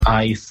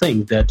I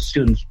think that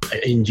students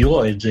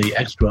enjoy the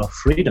extra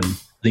freedom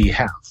they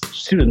have.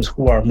 Students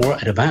who are more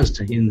advanced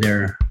in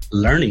their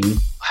learning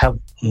have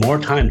more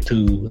time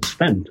to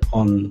spend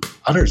on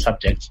other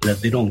subjects that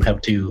they don't have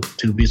to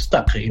be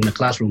stuck in the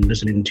classroom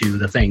listening to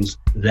the things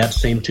that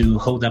seem to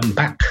hold them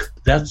back.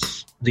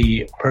 That's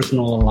the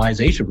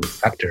personalization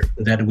factor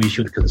that we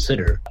should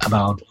consider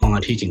about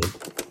online teaching.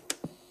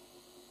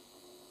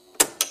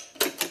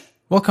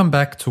 Welcome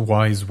back to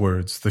Wise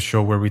Words, the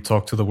show where we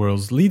talk to the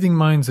world's leading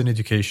minds in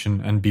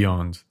education and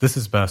beyond. This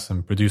is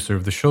Bassem, producer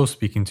of the show,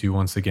 speaking to you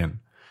once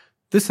again.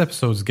 This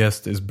episode's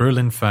guest is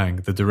Berlin Fang,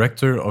 the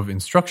Director of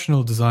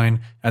Instructional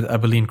Design at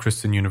Abilene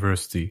Christian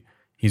University.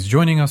 He's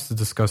joining us to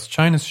discuss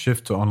China's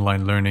shift to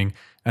online learning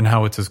and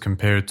how it is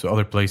compared to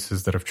other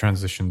places that have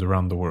transitioned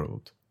around the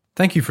world.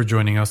 Thank you for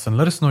joining us, and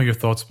let us know your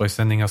thoughts by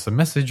sending us a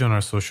message on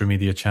our social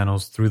media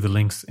channels through the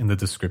links in the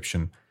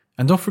description.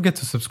 And don't forget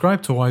to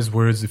subscribe to Wise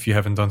Words if you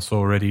haven't done so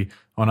already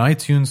on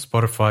iTunes,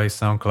 Spotify,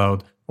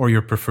 SoundCloud, or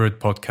your preferred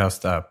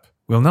podcast app.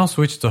 We'll now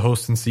switch to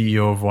host and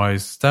CEO of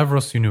Wise,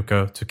 Stavros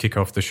Unuka, to kick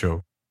off the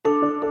show.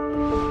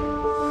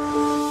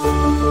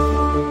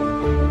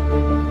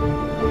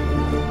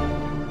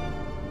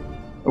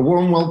 A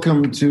warm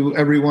welcome to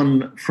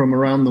everyone from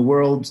around the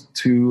world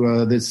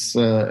to this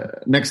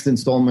next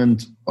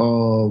installment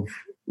of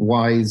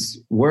Wise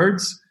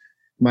Words.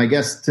 My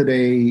guest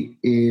today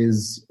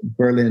is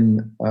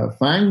Berlin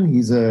Fang.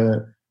 He's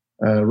a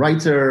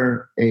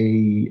writer,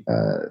 a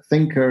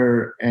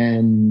thinker,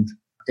 and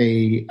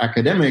an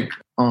academic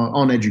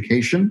on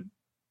education.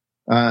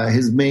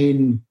 His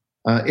main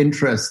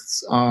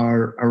interests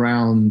are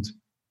around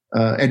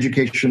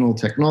educational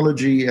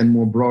technology and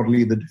more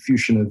broadly the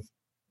diffusion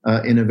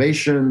of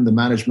innovation, the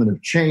management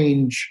of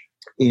change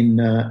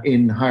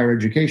in higher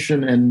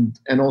education,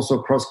 and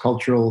also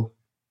cross-cultural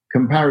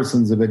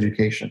comparisons of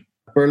education.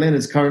 Berlin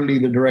is currently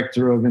the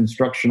Director of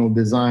Instructional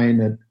Design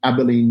at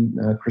Abilene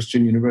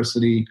Christian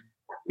University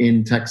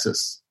in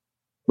Texas.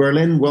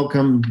 Berlin,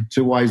 welcome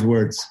to Wise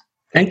Words.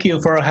 Thank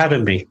you for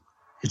having me.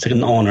 It's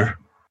an honor.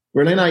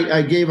 Berlin,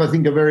 I gave, I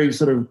think, a very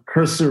sort of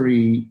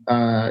cursory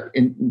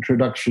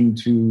introduction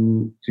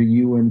to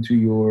you and to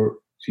your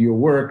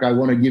work. I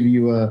want to give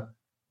you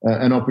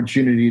an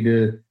opportunity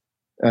to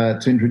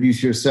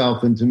introduce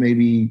yourself and to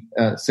maybe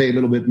say a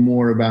little bit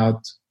more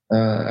about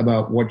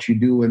what you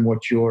do and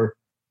what your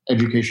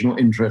educational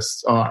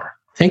interests are.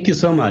 Thank you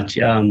so much.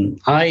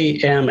 I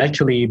am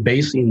actually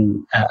based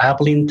in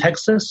Abilene,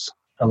 Texas,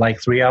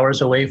 like 3 hours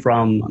away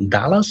from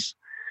Dallas.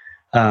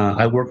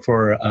 I work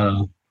for,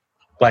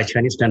 by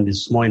Chinese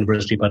standards, small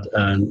university, but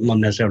not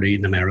necessarily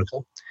in America,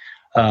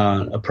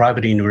 a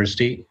private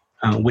university,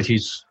 which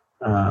is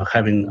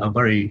having a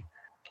very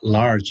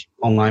large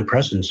online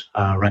presence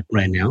right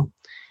now.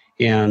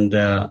 And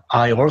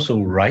I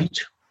also write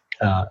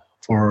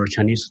for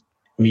Chinese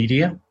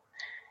media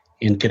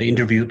and get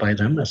interviewed by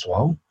them as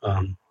well.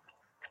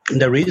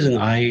 The reason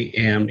I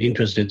am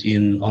interested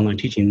in online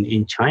teaching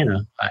in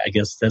China, I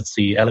guess that's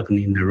the elephant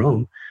in the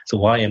room. So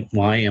why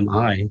am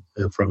I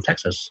from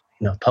Texas,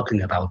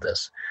 talking about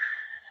this?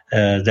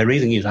 The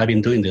reason is I've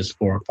been doing this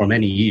for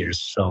many years.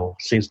 So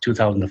since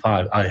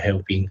 2005, I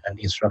have been an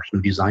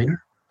instructional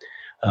designer,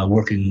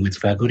 working with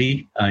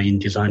faculty in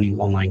designing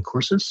online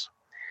courses.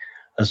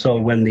 So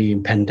when the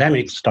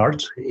pandemic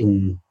started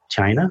in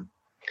China,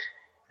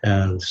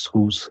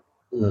 schools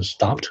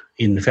stopped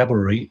in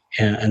February,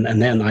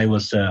 and then I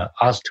was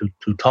asked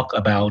to talk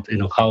about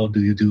how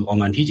do you do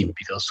online teaching,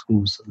 because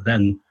schools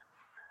then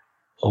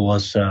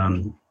was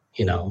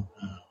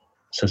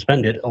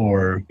suspended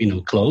or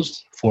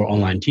closed for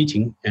online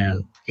teaching,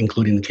 and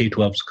including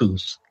K-12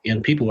 schools,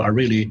 and people are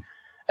really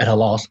at a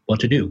loss what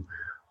to do.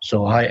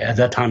 So at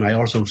that time I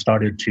also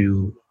started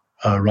to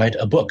write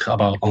a book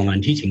about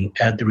online teaching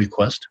at the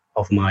request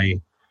of my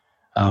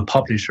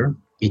publisher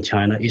in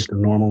China, East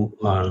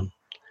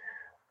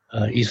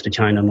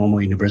China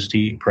Normal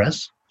University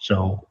Press.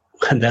 So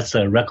that's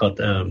a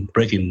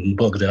record-breaking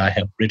book that I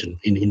have written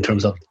in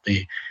terms of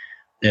the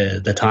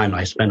time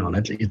I spent on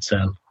it. It's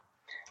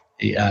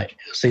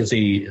since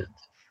the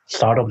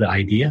start of the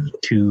idea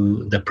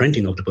to the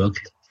printing of the book,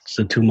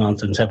 so 2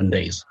 months and 7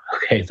 days.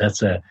 Okay,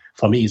 that's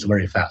for me it's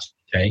very fast.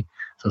 Okay,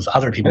 so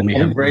other people may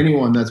have. For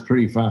anyone, that's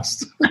pretty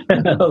fast.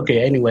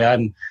 Okay, anyway,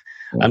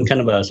 I'm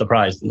kind of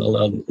surprised.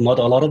 Not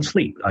a lot of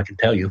sleep, I can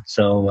tell you.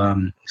 So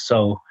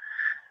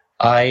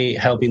I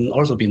have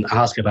also been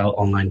asked about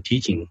online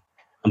teaching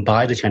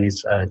by the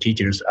Chinese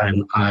teachers,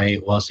 and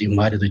I was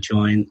invited to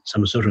join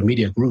some social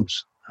media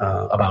groups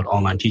about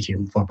online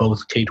teaching for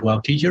both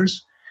K-12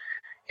 teachers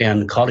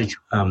and college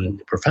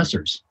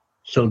professors.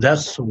 So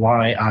that's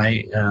why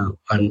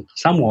I'm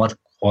somewhat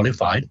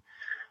qualified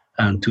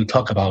to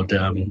talk about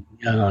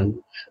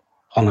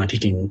online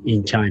teaching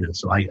in China.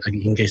 So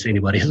in case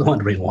anybody is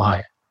wondering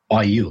why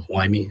me,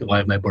 why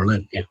am I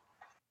Berlin? Yeah.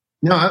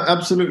 No,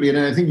 absolutely, and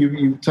I think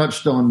you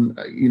touched on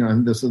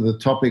and the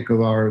topic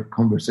of our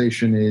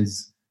conversation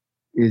is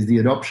the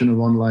adoption of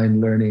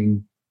online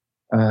learning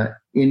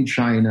in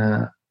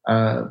China,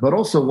 but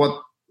also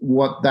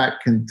what that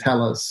can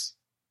tell us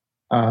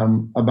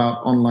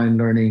about online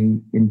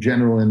learning in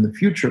general and the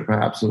future,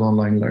 perhaps, of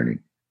online learning.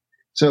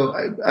 So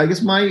I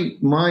guess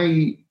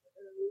my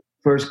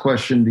first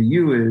question to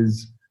you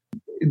is: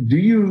 do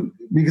you?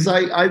 Because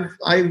I've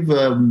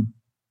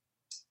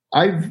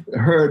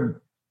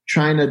heard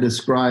China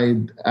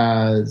described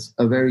as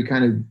a very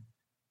kind of,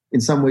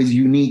 in some ways,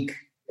 unique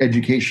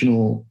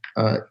educational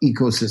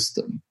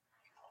ecosystem,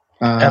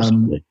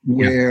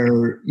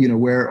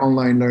 where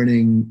online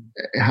learning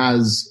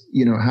has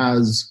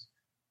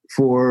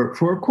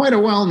for quite a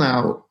while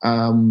now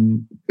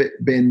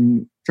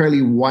been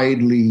fairly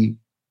widely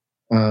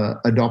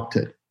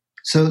adopted.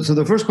 So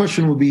the first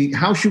question would be: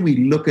 how should we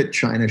look at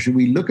China? Should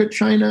we look at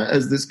China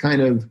as this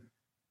kind of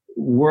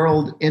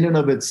world in and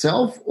of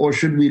itself, or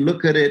should we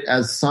look at it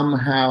as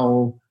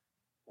somehow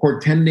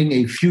portending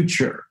a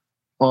future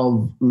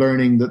of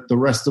learning that the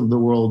rest of the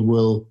world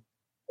will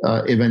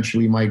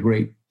eventually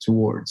migrate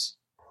towards?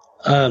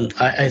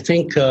 I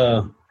think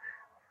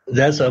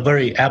that's a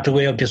very apt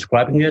way of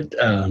describing it.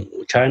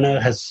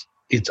 China has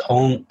its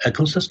own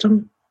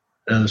ecosystem,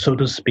 so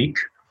to speak.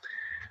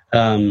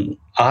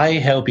 I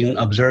have been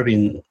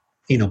observing,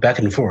 back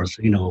and forth,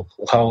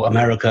 how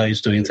America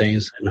is doing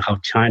things and how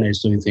China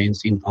is doing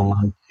things in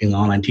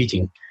online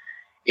teaching.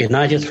 And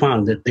I just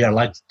found that they are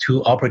like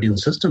two operating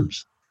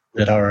systems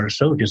that are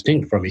so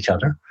distinct from each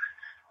other.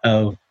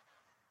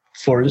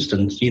 For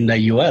instance, in the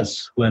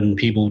US, when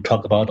people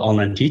talk about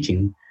online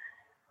teaching,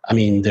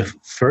 the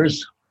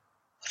first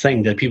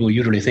thing that people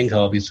usually think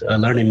of is a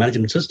learning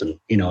management system.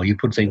 You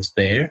put things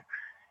there,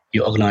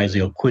 you organize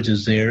your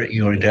quizzes there,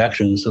 your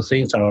interactions, so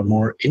things are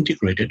more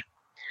integrated.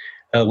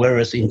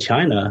 Whereas in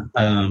China,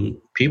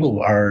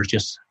 people are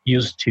just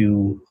used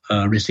to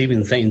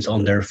receiving things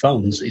on their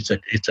phones. It's a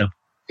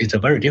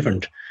very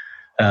different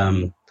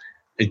kind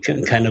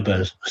of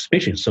a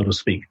species, so to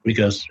speak,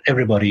 because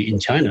everybody in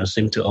China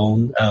seems to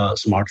own a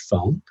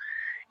smartphone,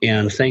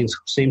 and things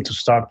seem to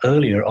start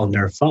earlier on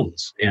their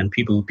phones, and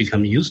people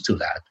become used to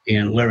that.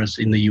 And whereas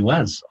in the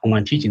US,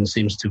 online teaching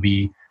seems to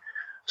be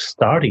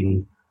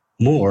starting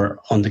more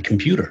on the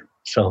computer.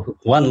 So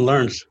one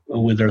learns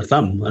with their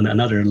thumb and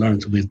another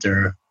learns with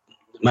their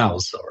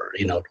mouse or,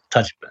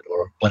 touchpad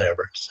or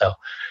whatever. So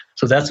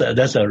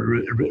that's a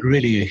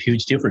really a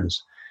huge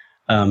difference.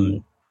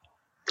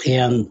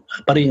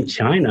 But in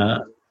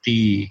China,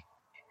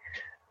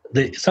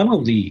 some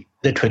of the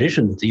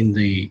traditions in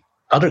the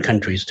other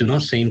countries do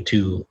not seem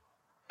to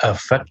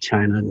affect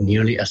China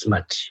nearly as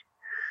much.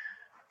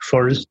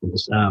 For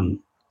instance,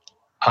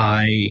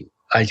 I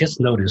just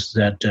noticed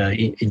that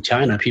in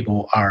China,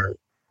 people are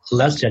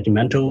less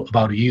judgmental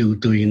about you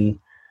doing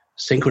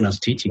synchronous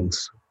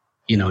teachings,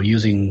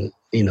 using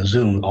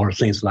Zoom or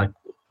things like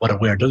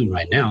what we're doing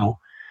right now.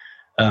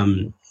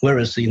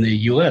 Whereas in the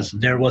US,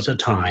 there was a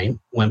time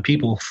when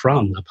people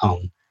frowned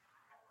upon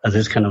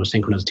this kind of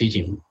synchronous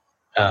teaching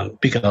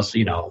because,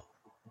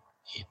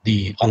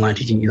 the online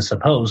teaching is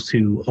supposed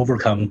to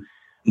overcome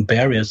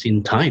barriers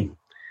in time,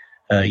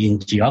 in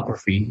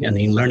geography, and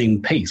in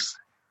learning pace.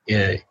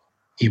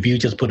 If you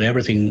just put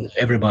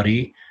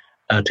everybody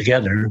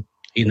together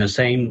in the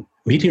same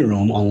meeting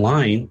room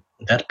online,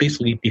 that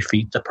basically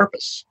defeats the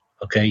purpose.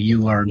 Okay,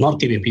 you are not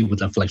giving people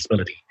the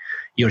flexibility.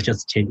 You're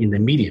just changing the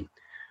medium.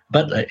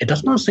 But it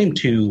does not seem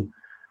to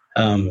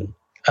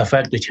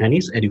affect the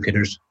Chinese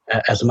educators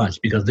as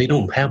much because they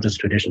don't have this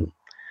tradition,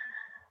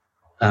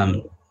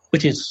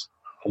 which is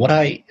what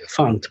I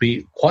found to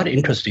be quite an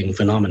interesting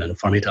phenomenon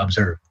for me to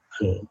observe.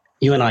 And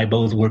you and I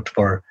both worked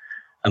for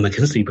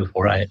McKinsey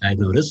before, I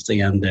noticed,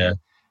 and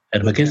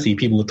at McKinsey,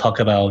 people talk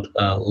about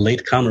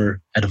latecomer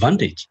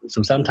advantage.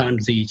 So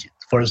sometimes,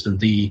 for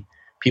instance, the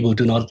people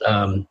do not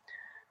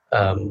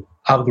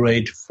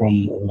upgrade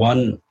from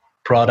one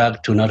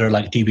product to another,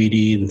 like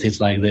DVD and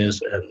things like this.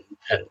 And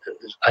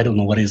I don't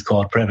know what it's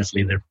called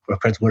previously, the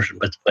first version,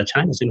 but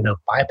China seems to have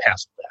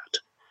bypassed that.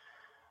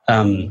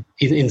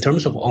 In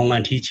terms of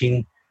online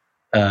teaching,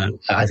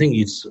 I think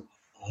it's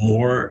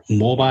more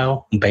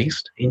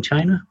mobile-based in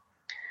China,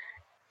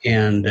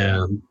 and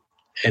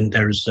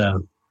there's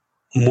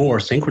more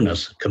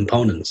synchronous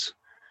components,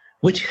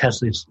 which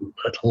has its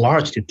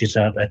large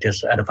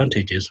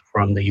disadvantages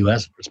from the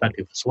U.S.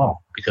 perspective as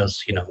well,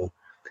 because,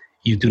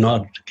 you do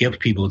not give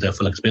people the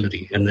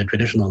flexibility, and the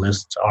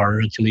traditionalists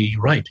are actually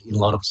right in a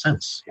lot of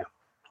sense. Yeah.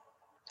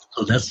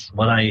 So that's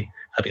what I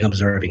have been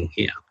observing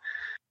here.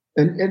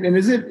 And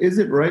is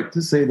it right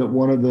to say that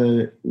one of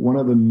the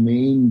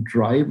main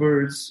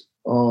drivers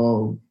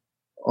of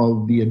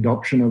the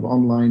adoption of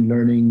online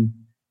learning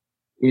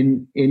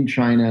in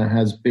China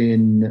has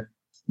been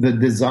the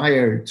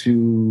desire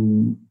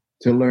to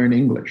learn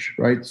English,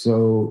 right?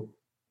 So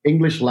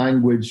English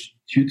language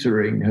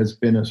tutoring has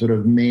been a sort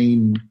of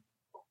main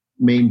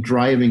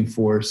driving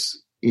force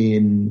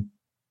in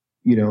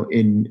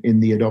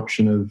the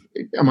adoption of.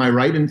 Am I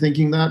right in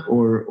thinking that,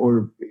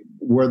 or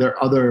were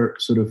there other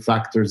sort of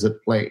factors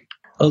at play?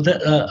 Well,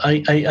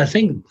 I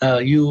think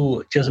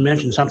you just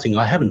mentioned something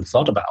I haven't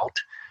thought about,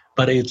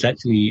 but it's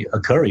actually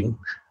occurring.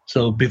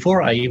 So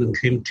before I even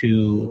came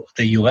to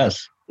the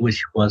U.S.,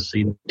 which was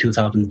in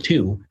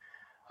 2002,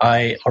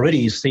 I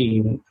already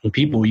seen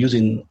people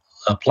using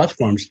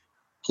platforms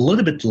a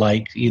little bit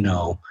like,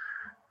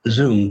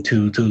 Zoom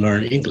to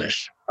learn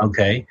English.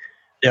 Okay.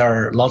 There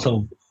are lots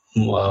of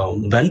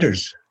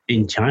vendors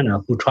in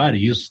China who try to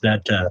use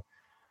that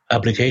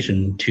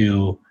application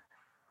to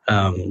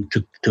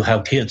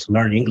have kids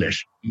learn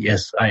English.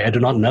 Yes, I do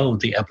not know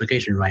the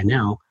application right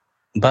now,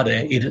 but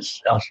it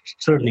is,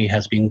 certainly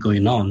has been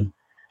going on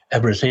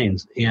ever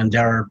since. And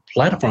there are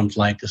platforms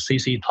like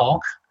CC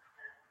Talk,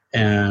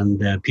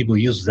 and people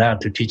use that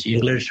to teach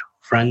English,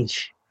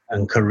 French,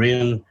 and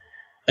Korean,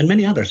 and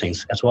many other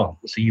things as well.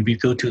 So if you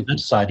go to that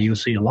site, you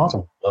see a lot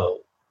of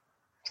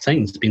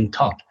things being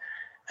taught.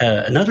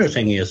 Another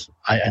thing is,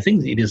 I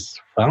think it is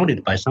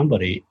founded by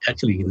somebody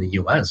actually in the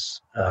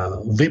US,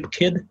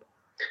 VipKid.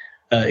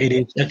 It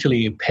is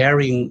actually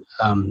pairing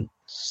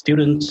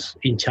students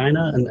in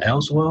China and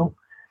elsewhere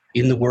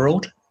in the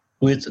world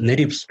with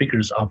native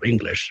speakers of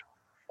English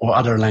or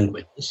other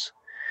languages.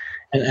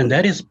 And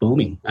that is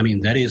booming. I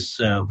mean, that is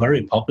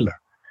very popular.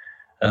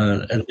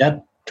 And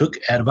that took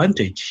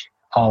advantage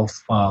of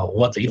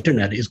what the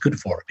internet is good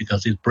for,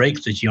 because it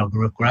breaks the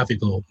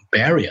geographical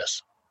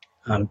barriers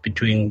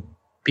between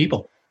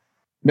people.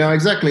 No,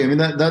 exactly. I mean,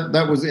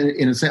 that was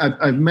in a sense.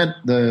 I've met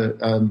the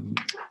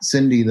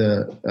Cindy,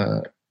 the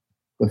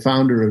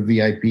founder of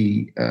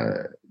VIP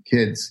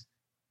Kids,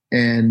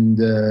 and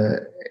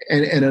a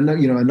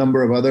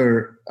number of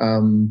other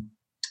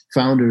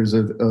founders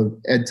of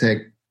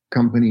edtech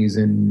companies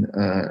in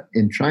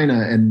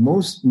China, and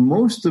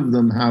most of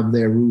them have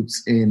their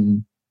roots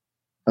in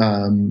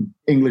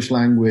English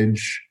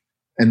language,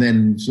 and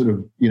then sort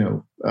of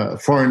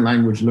foreign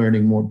language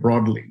learning more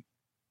broadly,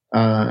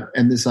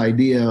 and this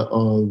idea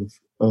of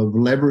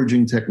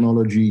leveraging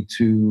technology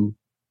to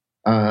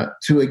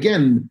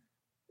again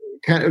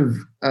kind of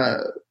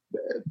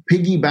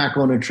piggyback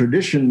on a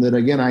tradition that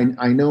again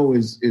I know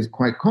is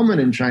quite common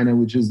in China,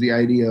 which is the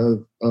idea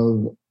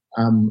of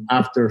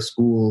after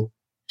school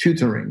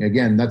tutoring.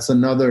 Again, that's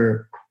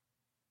another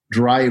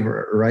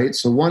driver, right?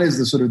 So one is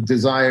the sort of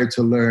desire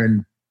to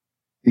learn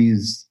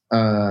these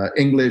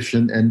English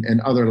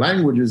and other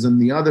languages, and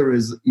the other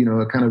is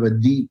a kind of a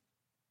deep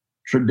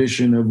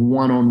tradition of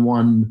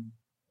one-on-one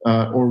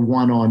or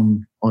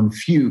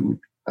one-on-few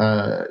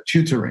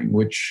tutoring,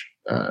 which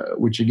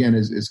again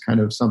is kind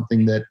of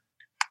something that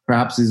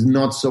perhaps is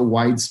not so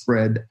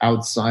widespread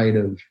outside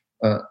of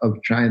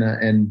China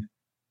and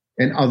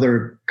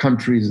other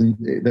countries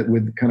that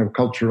with kind of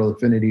cultural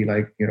affinity,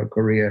 like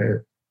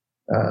Korea,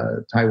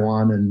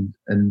 Taiwan,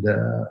 and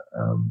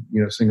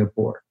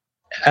Singapore.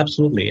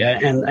 Absolutely,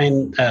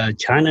 and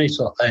China is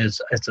a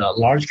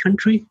large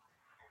country,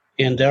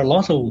 and there are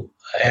lots of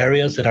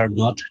areas that are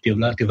not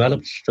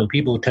developed. So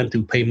people tend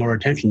to pay more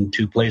attention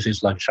to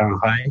places like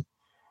Shanghai,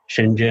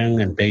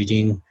 Shenzhen, and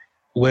Beijing,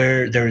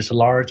 where there is a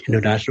large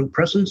international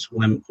presence,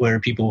 where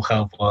people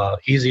have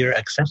easier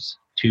access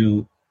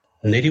to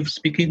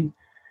native-speaking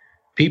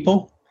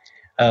people.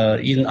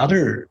 In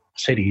other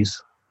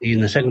cities,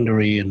 in the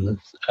secondary and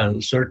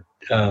third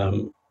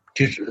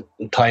tier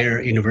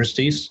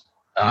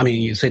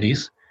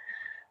cities,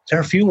 there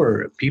are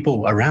fewer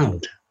people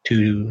around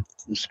to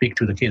speak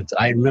to the kids.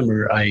 I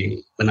remember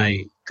when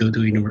I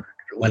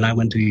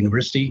went to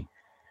university,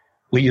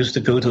 we used to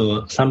go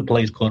to some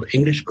place called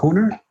English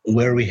Corner,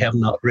 where we have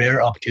not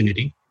rare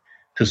opportunity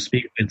to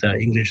speak with a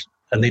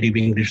native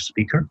English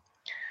speaker.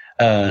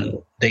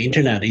 The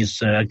internet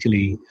is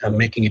actually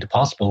making it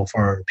possible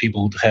for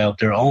people to have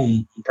their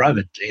own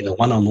private,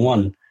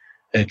 one-on-one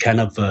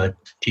kind of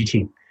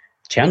teaching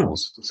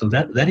channels. So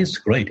that is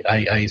great.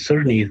 I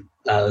certainly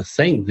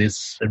think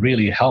this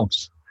really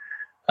helps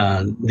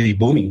the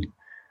booming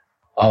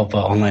of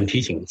online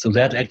teaching. So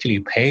that actually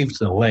paves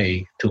the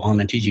way to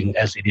online teaching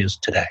as it is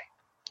today.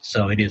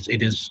 So it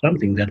is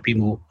something that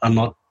people are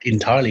not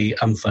entirely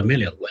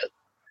unfamiliar with.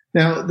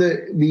 Now,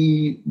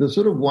 the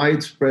sort of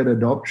widespread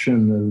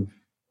adoption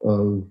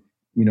of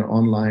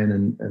online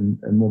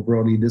and more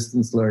broadly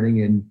distance learning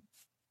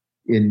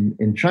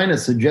in China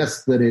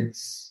suggests that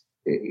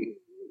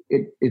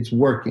it's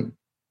working.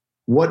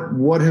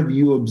 What have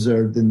you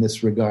observed in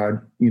this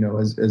regard?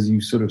 As you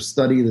sort of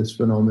study this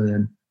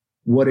phenomenon,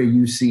 what are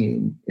you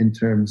seeing in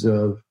terms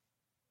of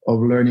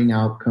learning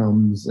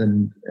outcomes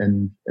and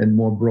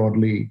more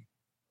broadly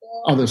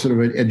other sort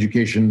of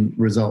education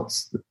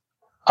results?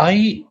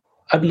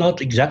 I'm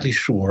not exactly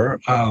sure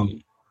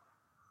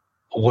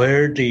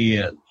where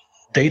the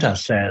data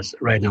says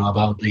right now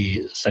about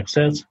the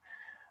success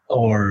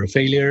or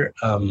failure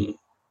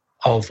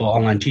of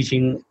online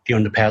teaching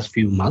during the past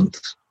few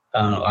months.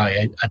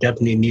 I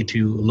definitely need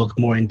to look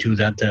more into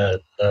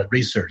that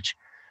research.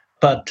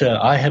 But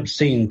I have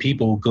seen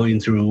people going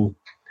through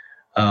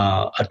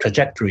a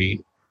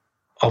trajectory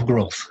of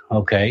growth,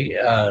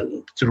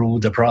 through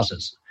the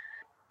process.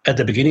 At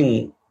the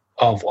beginning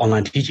of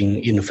online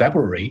teaching in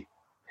February,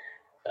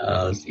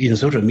 in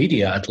social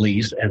media at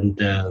least, and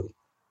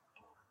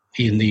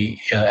in the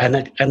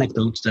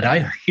anecdotes that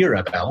I hear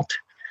about,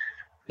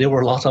 there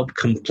were lots of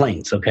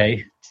complaints,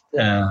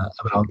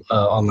 about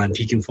online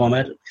teaching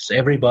format. Because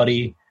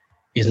everybody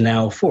is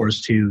now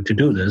forced to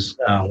do this,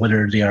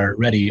 whether they are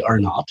ready or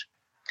not.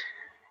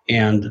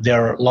 And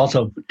there are lots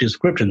of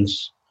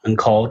descriptions and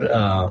called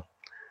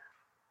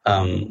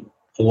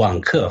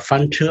网课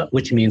翻车,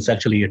 which means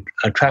actually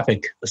a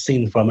traffic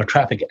scene from a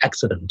traffic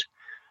accident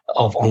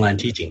of online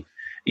teaching.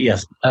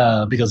 Yes,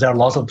 because there are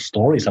lots of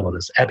stories about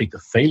this epic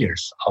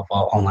failures of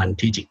online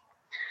teaching.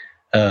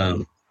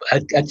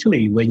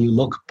 Actually, when you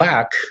look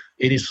back,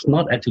 it is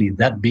not actually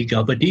that big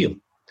of a deal.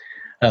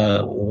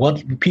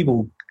 What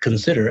people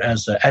consider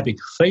as epic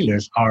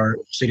failures are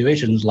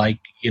situations like,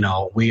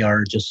 we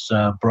are just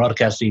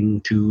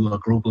broadcasting to a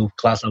group of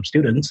class of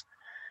students,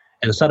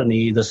 and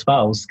suddenly the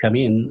spouse come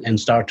in and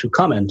start to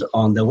comment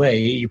on the way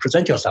you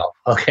present yourself,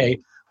 okay?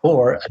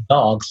 Or a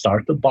dog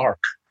start to bark.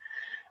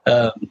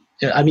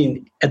 I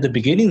mean, at the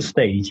beginning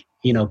stage,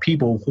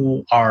 people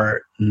who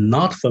are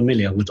not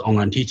familiar with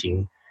online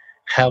teaching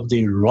have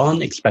the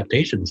wrong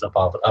expectations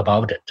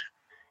about it.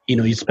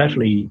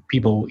 Especially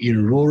people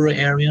in rural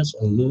areas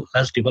or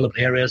less developed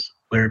areas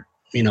where,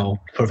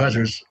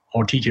 professors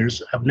or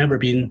teachers have never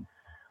been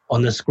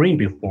on the screen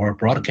before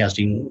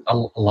broadcasting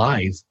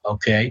live,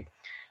 okay?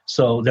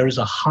 So there is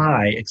a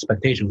high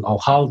expectation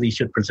of how they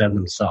should present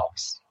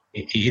themselves.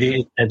 It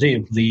is as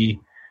if they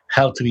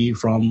have to be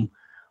from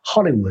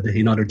Hollywood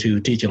in order to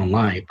teach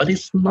online, but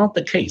it's not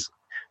the case.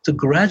 So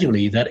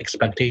gradually that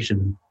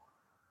expectation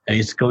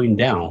is going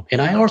down.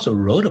 And I also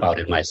wrote about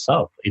it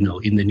myself, in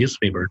the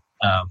newspaper.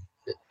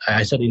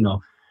 I said,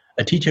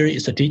 a teacher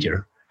is a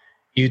teacher.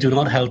 You do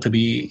not have to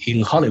be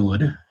in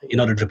Hollywood in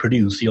order to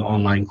produce your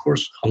online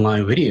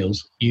videos.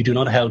 You do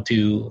not have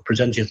to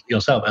present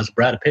yourself as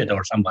Brad Pitt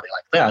or somebody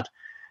like that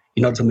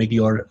in order to make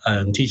your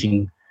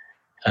teaching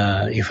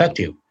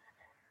effective.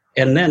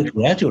 And then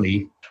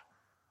gradually,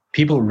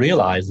 people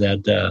realize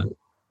that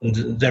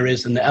there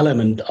is an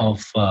element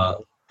of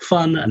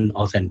fun and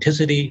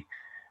authenticity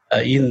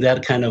in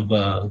that kind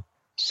of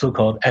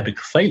so-called epic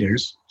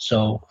failures.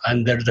 So,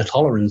 and the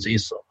tolerance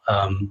is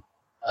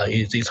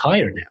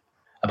higher now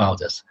about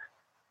this.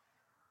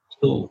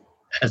 So,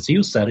 as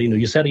you said,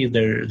 you said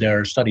there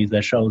are studies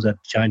that show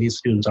that Chinese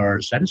students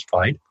are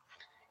satisfied,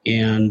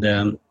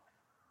 and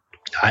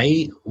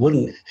I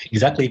wouldn't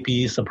exactly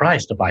be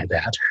surprised by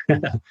that.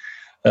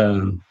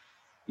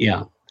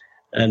 Yeah,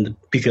 and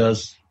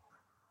because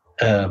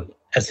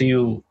as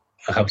you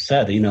have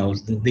said,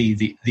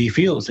 the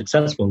field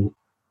successful.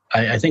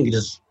 I think it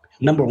is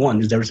number one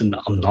is there is a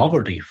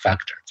novelty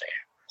factor there.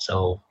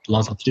 So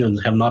lots of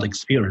students have not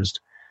experienced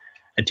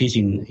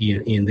teaching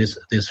in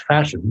this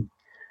fashion.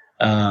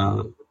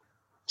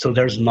 So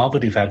there's a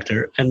novelty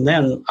factor. And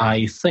then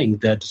I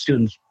think that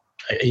students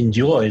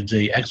enjoy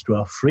the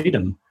extra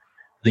freedom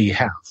they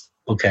have,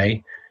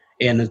 okay?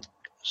 And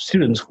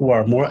students who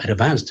are more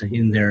advanced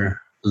in their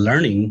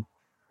learning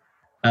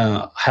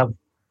have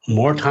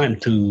more time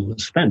to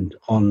spend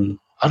on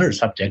other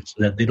subjects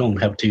that they don't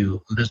have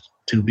to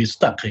be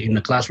stuck in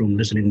the classroom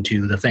listening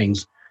to the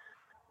things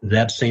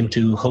that seem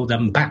to hold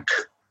them back,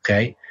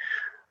 okay?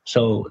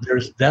 So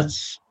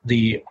that's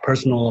the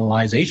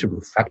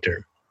personalization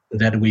factor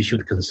that we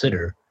should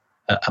consider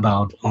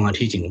about online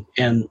teaching.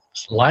 And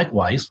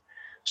likewise,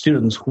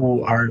 students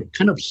who are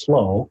kind of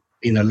slow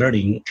in their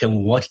learning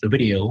can watch the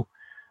video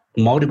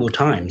multiple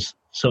times.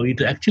 So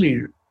it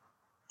actually,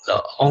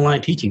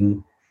 online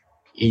teaching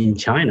in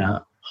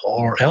China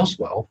or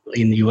elsewhere,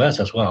 in the US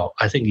as well,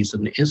 I think is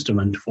an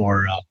instrument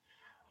for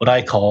what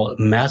I call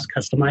mass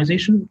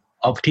customization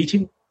of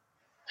teaching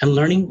and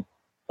learning.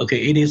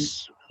 Okay, it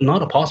is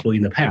not possible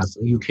in the past.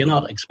 You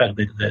cannot expect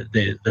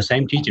the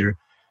same teacher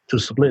to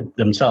split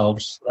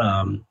themselves,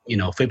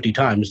 50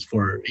 times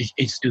for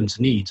each student's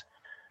needs.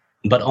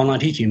 But online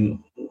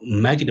teaching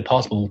make it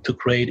possible to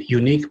create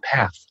unique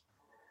paths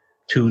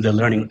to the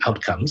learning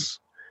outcomes.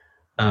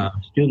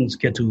 Students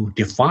get to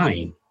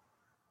define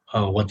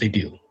what they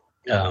do.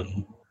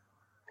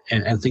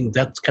 And I think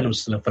that's kind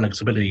of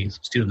flexibility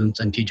students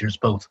and teachers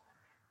both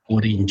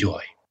would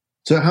enjoy.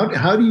 So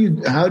how do you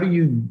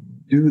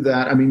do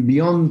that? I mean,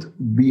 beyond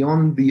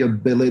the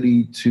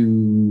ability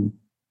to,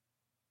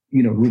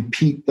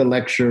 repeat the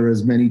lecture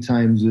as many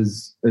times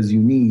as you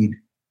need,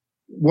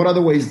 what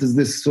other ways does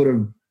this sort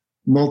of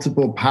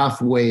multiple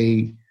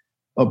pathway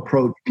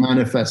approach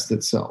manifest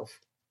itself?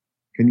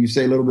 Can you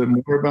say a little bit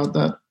more about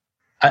that?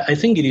 I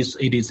think it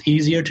is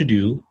easier to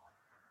do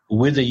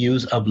with the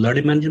use of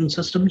learning management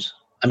systems.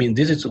 I mean,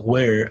 this is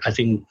where I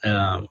think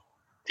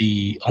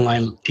the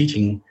online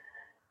teaching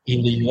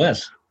in the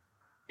US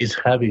is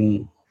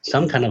having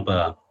some kind of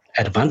a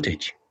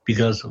advantage,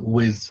 because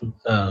with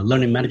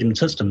learning management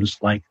systems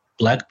like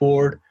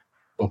Blackboard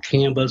or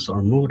Canvas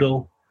or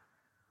Moodle,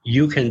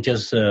 you can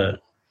just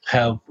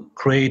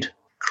create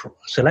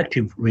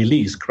selective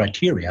release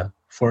criteria.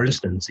 For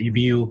instance, if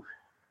you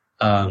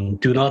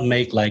do not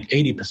make like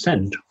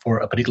 80% for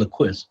a particular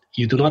quiz,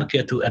 you do not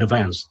get to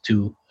advance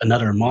to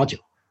another module.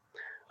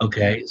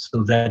 Okay,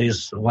 so that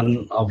is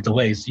one of the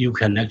ways you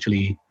can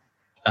actually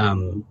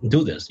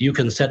do this. You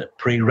can set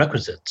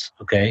prerequisites,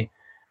 okay,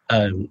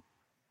 and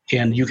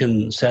you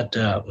can set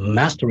a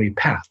mastery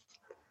path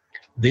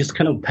this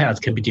kind of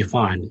path can be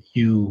defined.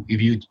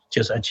 If you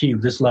just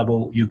achieve this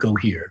level, you go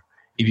here.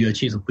 If you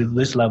achieve with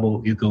this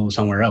level, you go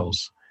somewhere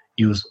else.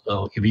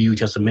 If you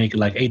just make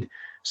like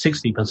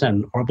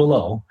 60% or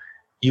below,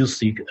 you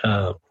seek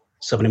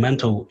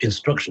supplemental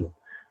instruction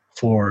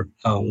for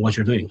what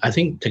you're doing. I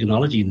think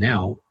technology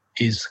now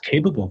is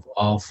capable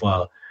of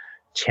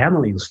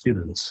channeling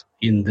students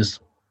in these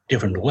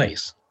different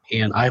ways.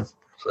 And I've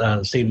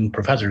seen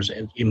professors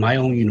in my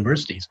own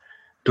universities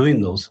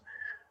doing those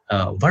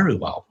very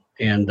well.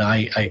 And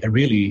I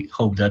really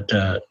hope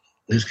that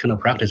these kind of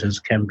practices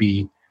can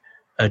be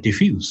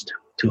diffused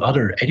to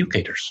other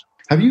educators.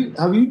 Have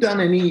you done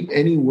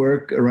any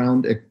work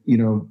around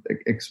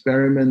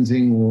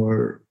experimenting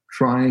or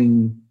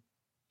trying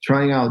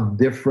out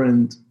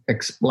different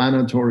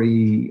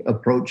explanatory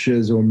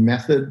approaches or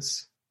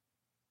methods?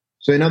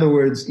 So in other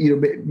words,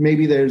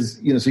 maybe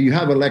there's so you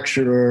have a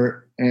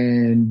lecturer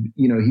and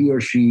he or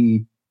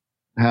she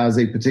has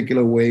a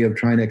particular way of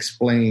trying to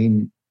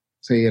explain,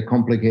 say, a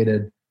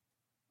complicated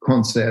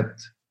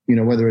concept,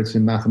 whether it's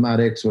in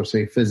mathematics or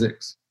say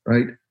physics,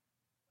 right?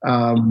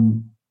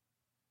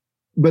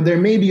 But there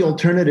may be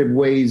alternative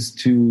ways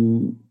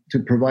to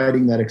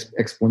providing that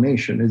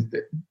explanation.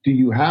 Do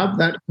you have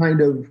that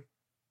kind of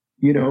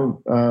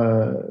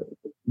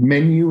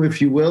menu,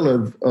 if you will,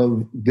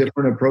 of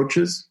different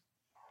approaches?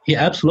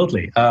 Yeah,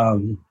 absolutely.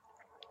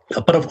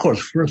 But of course,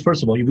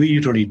 first of all, we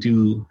usually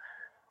do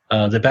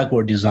the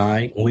backward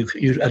design. We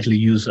actually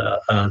use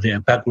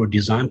the backward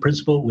design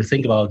principle. We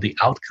think about the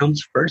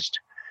outcomes first,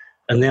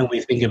 and then we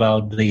think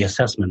about the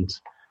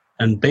assessment.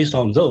 And based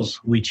on those,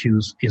 we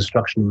choose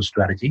instructional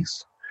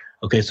strategies.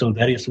 Okay, so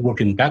that is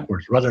working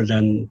backwards rather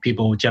than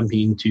people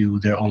jumping into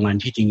their online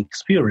teaching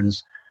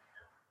experience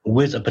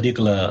with a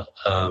particular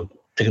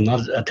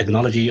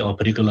technology or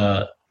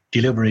particular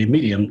delivery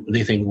medium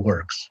they think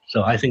works.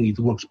 So I think it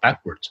works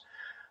backwards.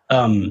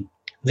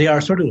 There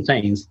are certain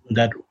things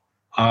that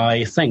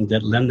I think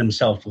that lend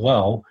themselves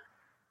well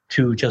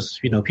to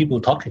just,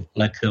 people talking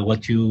like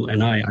what you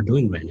and I are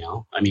doing right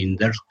now. I mean,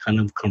 there's kind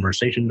of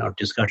conversation or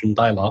discussion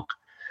dialogue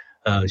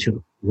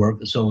should work.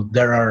 So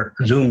there are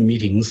Zoom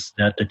meetings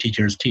that the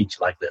teachers teach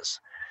like this.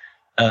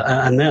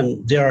 And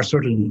then there are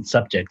certain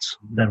subjects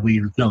that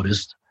we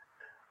noticed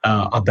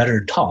are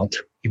better taught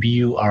if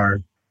you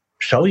are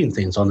showing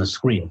things on the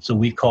screen. So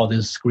we call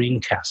this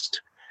screencast.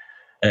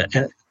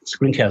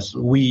 Screencast,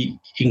 we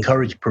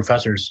encourage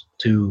professors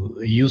to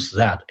use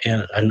that.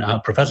 And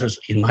professors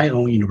in my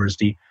own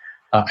university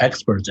are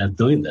experts at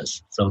doing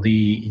this. So they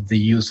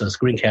use a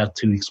screencast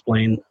to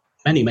explain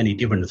many, many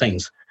different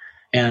things.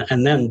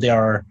 And then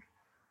there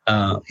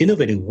are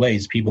innovative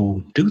ways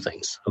people do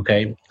things,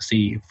 okay?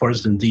 See, for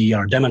instance, they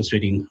are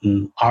demonstrating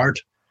an art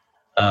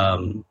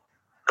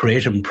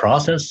creation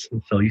process.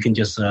 So you can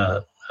just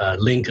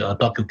link a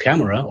docu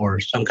camera or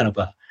some kind of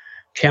a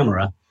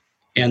camera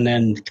and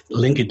then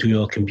link it to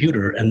your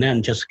computer and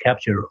then just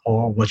capture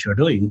all what you're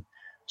doing.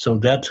 So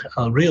that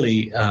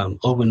really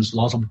opens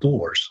lots of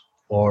doors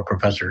for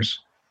professors.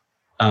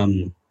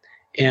 And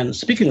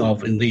speaking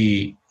of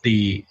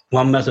the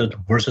one method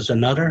versus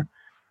another,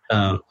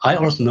 I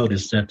also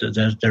noticed that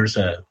there's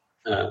a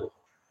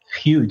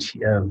huge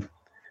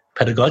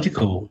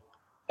pedagogical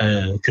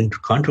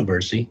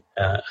controversy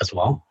as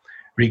well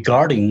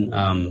regarding,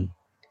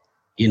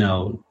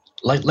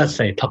 like let's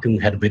say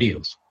talking head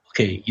videos.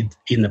 Okay,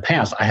 in the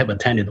past, I have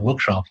attended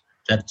workshops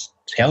that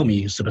tell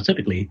me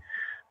specifically,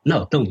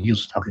 no, don't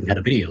use talking head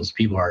videos.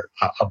 People are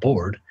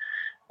bored.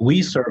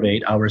 We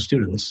surveyed our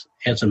students.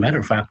 As a matter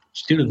of fact,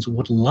 students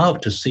would love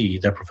to see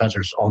their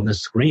professors on the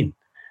screen.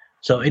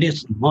 So it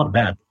is not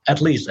bad, at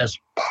least as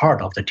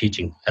part of the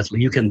teaching. As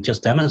you can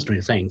just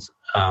demonstrate things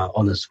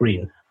on the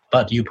screen,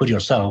 but you put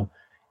yourself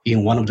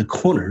in one of the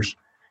corners,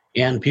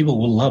 and people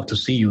will love to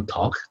see you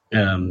talk.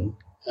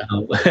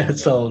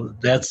 So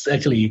that's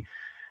actually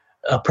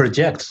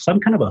project some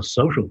kind of a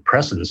social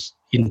presence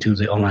into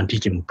the online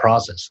teaching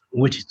process,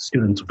 which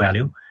students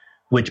value,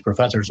 which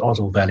professors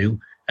also value,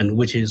 and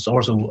which is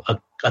also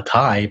a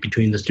tie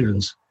between the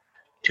students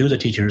to the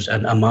teachers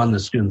and among the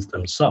students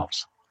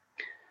themselves.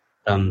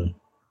 And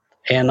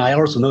I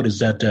also noticed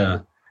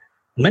that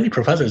many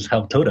professors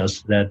have told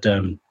us that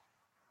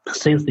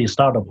since the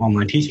start of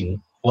online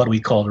teaching, what we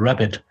call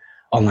rapid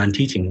online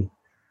teaching,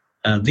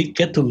 they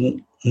get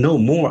to know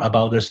more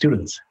about their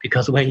students,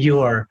 because when you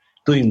are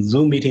doing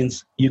Zoom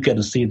meetings, you get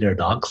to see their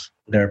dogs,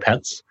 their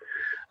pets.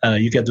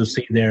 You get to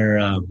see their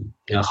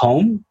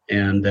home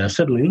and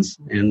siblings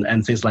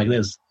and things like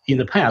this. In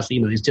the past,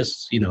 it's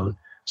just,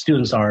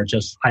 students are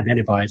just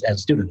identified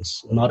as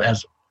students, not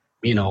as,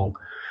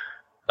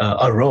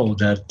 a role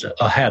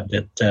a hat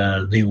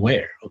that they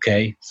wear.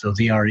 Okay, so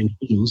they are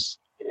individuals,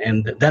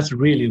 and that's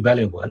really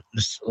valuable.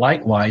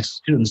 Likewise,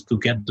 students to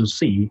get to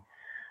see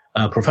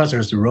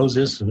professors'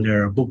 roses in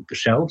their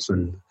bookshelves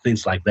and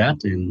things like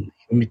that, and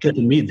get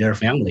to meet their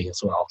family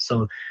as well.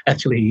 So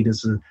actually,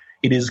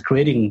 it is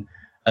creating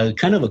a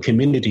kind of a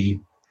community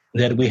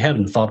that we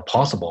haven't thought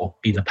possible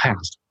in the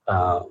past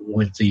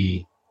with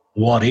the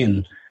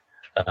walled-in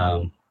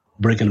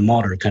brick and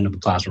mortar kind of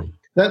classroom.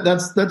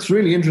 That's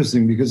really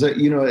interesting because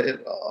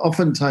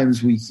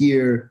oftentimes we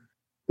hear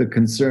the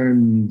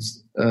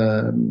concerns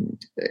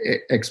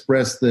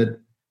expressed that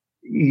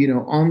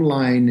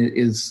online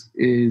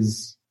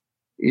is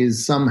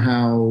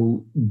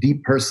somehow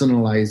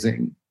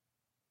depersonalizing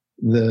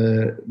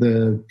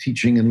the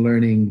teaching and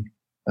learning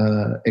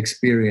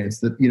experience.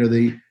 That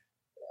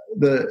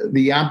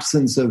the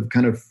absence of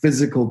kind of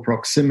physical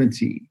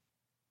proximity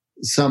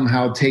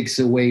somehow takes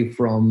away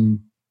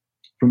from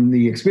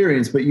the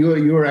experience. But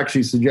you're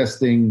actually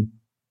suggesting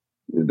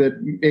that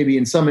maybe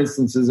in some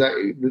instances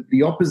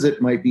the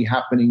opposite might be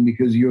happening,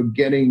 because you're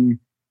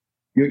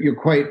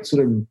quite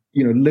sort of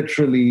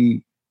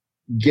literally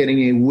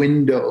getting a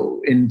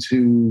window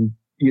into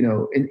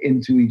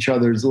into each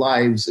other's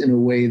lives in a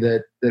way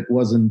that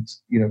wasn't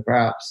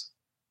perhaps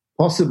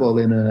possible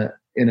in a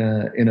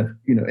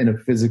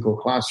physical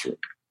classroom.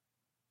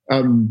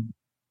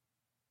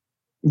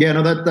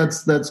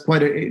 That's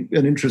quite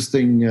an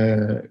interesting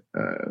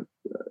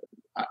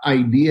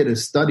idea to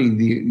study,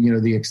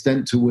 the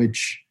extent to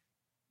which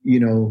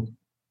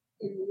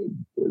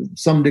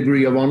some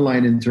degree of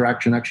online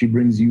interaction actually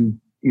brings you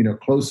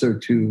closer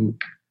to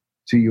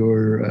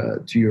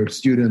your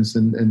students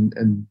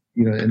and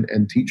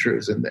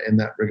teachers in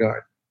that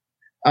regard.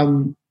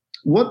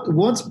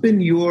 What's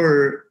been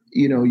your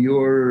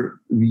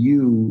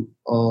view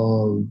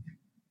of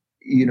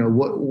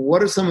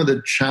what are some of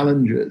the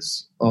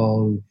challenges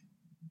of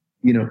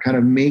kind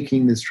of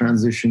making this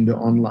transition to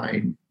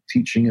online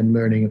teaching and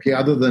learning? Okay,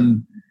 other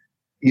than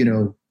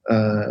the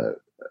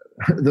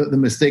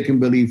mistaken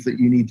belief that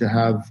you need to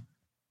have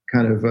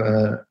kind of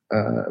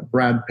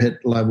Brad Pitt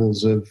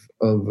levels of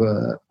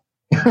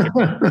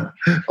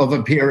of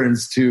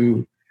appearance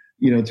to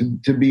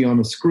be on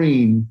a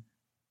screen,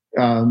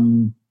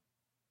 and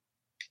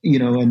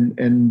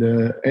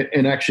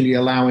actually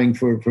allowing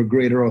for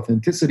greater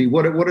authenticity.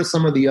 What are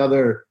some of the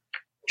other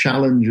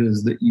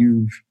challenges that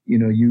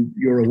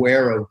you're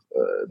aware of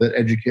that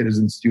educators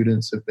and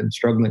students have been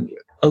struggling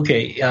with?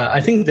 Okay,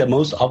 I think the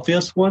most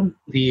obvious one,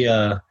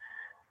 the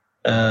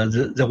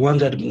one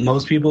that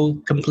most people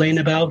complain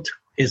about,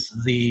 is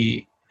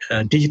the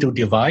digital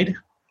divide.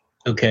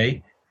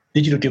 Okay,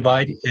 digital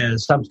divide.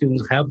 Some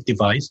students have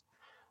device.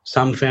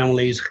 Some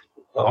families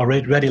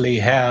already readily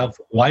have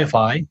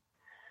Wi-Fi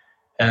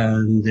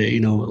and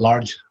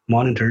large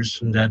monitors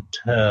that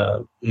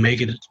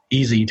make it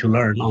easy to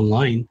learn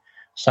online.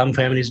 Some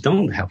families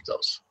don't have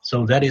those,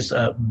 so that is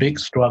a big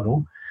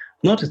struggle,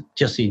 not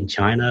just in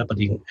China but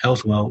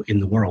elsewhere in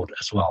the world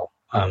as well,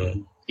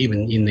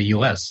 even in the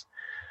U.S.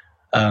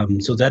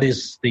 So that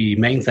is the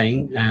main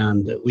thing,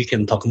 and we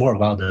can talk more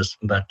about this,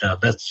 but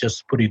let's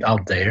just put it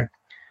out there.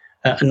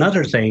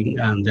 Another thing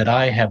that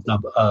I have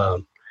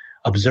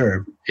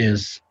observed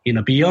is,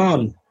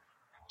 beyond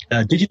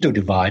digital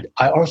divide,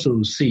 I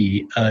also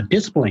see a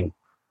discipline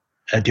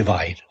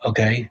divide.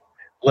 Okay,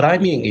 what I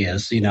mean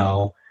is,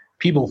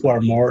 people who are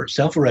more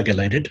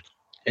self-regulated,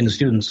 and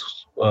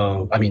students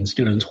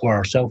who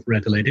are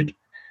self-regulated,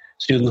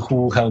 students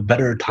who have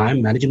better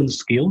time management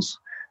skills,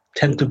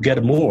 tend to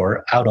get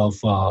more out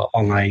of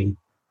online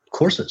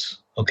courses.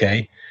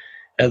 Okay,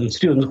 and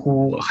students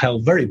who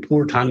have very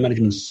poor time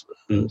management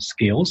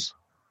skills,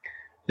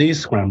 they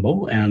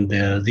scramble and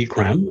they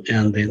cram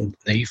and then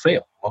they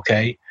fail.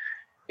 Okay,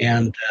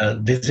 and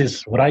this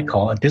is what I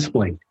call a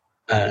discipline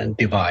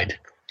divide.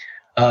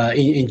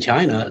 In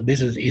China, this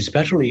is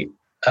especially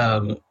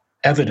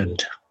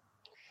evident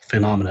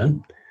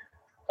phenomenon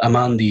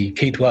among the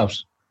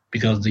K-12s,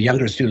 because the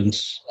younger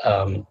students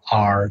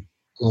are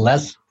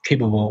less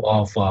capable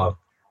of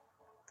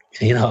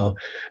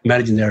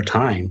managing their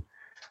time.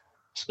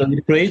 So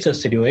it creates a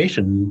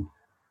situation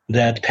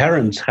that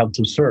parents have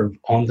to serve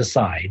on the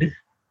side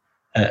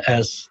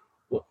as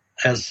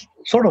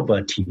sort of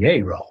a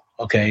TA role,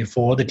 okay,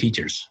 for the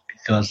teachers,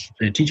 because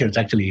the teachers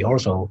actually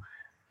also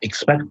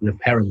expect the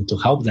parent to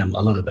help them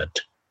a little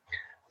bit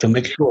to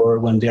make sure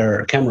when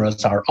their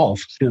cameras are off,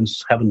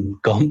 students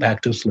haven't gone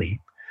back to sleep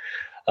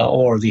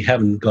or they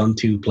haven't gone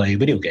to play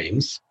video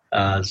games.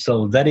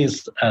 So that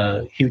is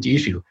a huge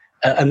issue.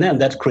 And then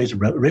that creates a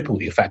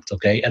ripple effect,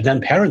 okay? And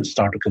then parents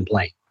start to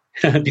complain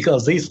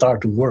because they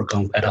start to work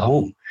at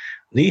home.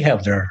 They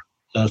have their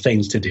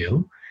things to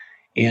do,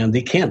 and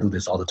they can't do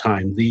this all the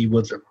time. They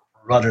would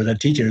rather the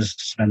teachers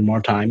spend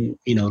more time,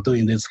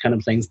 doing this kind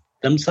of things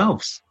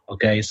themselves,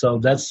 okay? So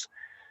that's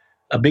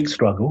a big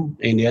struggle,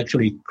 and it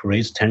actually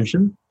creates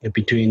tension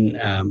between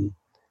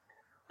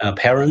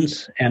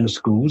parents and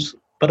schools.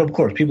 But of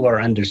course, people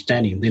are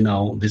understanding. They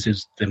know this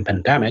is the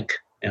pandemic,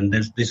 and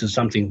this is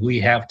something we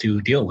have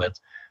to deal with.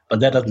 But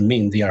that doesn't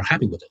mean they are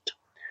happy with it.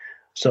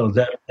 So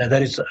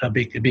that is a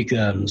big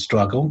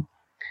struggle.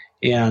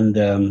 And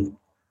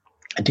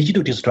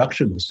digital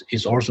distractions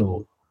is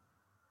also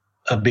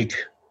a big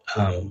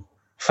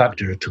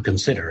factor to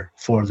consider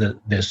for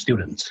the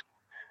students.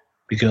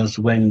 Because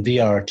when they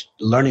are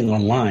learning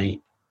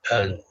online,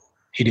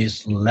 it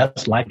is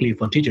less likely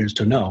for teachers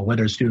to know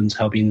whether students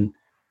have been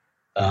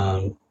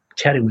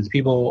chatting with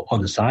people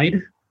on the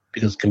side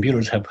because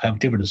computers have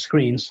different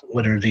screens,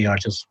 whether they are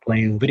just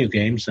playing video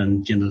games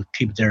and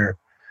keep their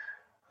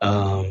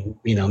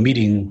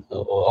meeting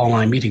or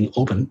online meeting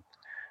open.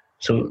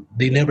 So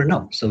they never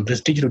know. So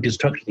this digital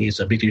destruction is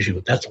a big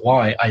issue. That's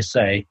why I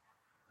say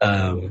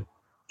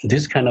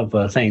this kind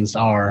of things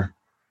are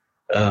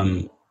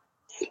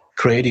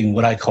creating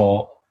what I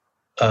call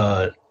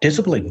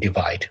discipline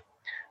divide.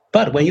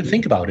 But when you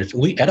think about it,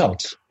 we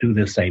adults do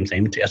the same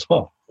thing as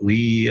well.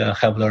 We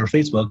have our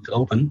Facebook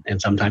open and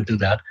sometimes do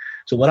that.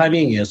 So what I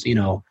mean is,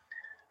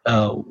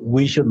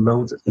 we should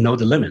know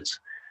the limits.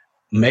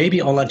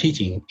 Maybe online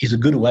teaching is a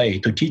good way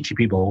to teach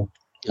people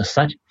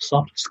such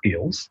soft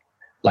skills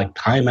like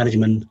time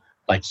management,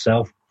 like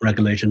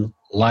self-regulation,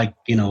 like,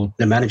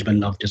 the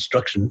management of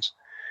distractions,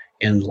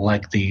 and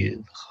like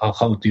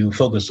how do you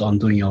focus on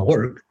doing your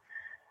work.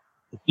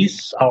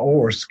 These are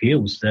all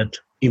skills that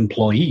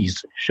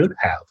employees should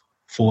have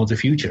for the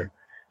future.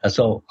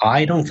 So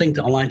I don't think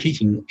the online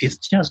teaching is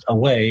just a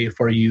way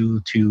for you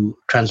to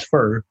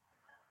transfer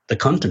the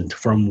content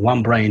from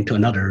one brain to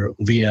another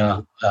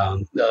via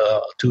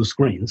two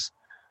screens.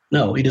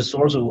 No, it is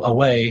also a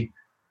way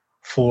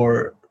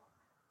for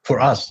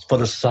us, for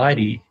the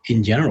society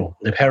in general,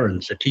 the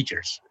parents, the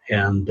teachers,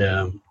 and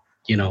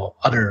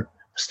other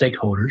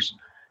stakeholders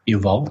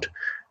involved,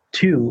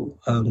 to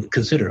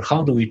consider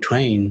how do we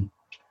train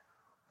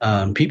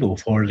people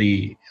for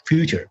the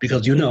future.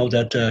 Because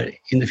that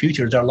in the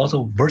future there are lots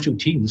of virtual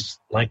teams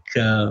like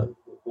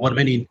what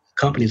many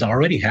companies are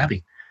already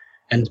having,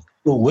 and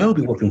people will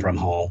be working from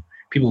home.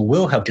 People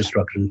will have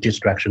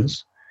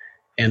distractions,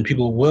 and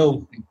people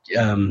will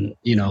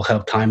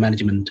have time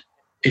management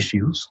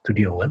issues to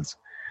deal with.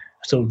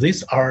 So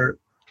these are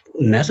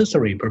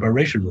necessary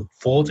preparation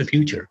for the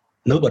future.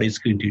 Nobody is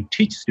going to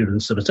teach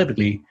students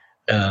specifically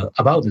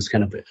about this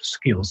kind of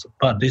skills,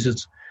 but this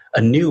is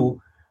a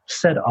new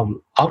set of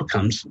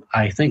outcomes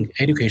I think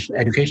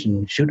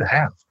education should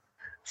have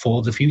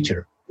for the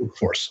future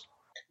workforce.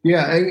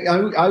 Yeah,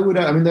 I would.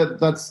 I mean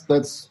that's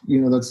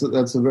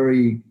a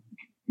very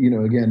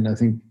again, I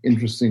think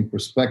interesting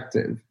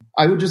perspective.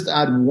 I would just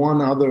add one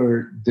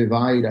other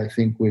divide, I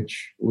think,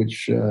 which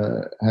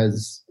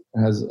has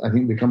I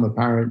think become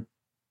apparent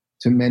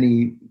to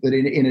many, that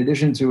in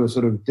addition to a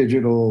sort of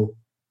digital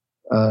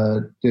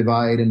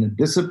divide and a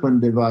discipline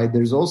divide,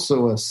 there's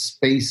also a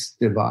space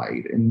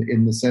divide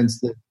in the sense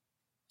that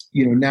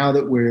now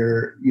that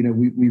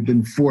we've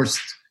been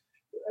forced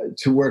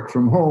to work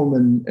from home,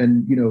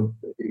 and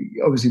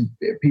obviously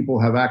people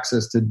have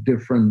access to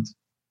different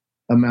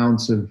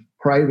amounts of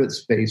private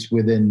space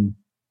within,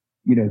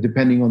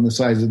 depending on the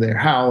size of their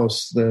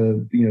house,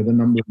 the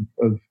number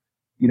of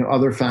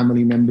other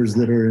family members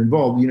that are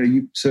involved.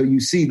 So you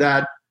see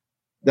that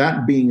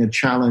being a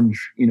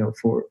challenge,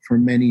 for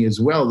many as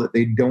well, that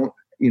they don't,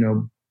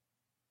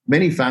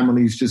 many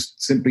families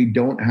just simply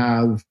don't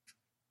have,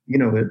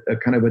 a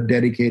kind of a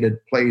dedicated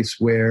place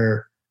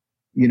where,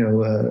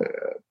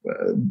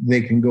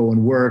 they can go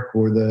and work,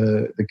 or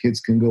the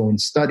kids can go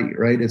and study,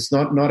 right? It's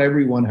not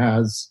everyone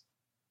has,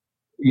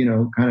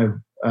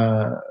 kind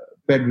of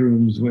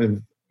bedrooms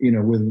with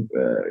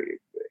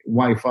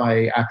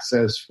Wi-Fi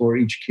access for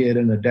each kid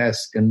and a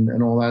desk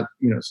and all that,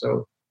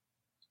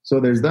 so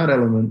there's that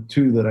element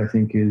too that I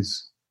think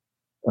is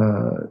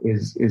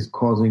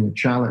causing a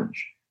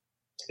challenge.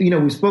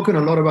 We've spoken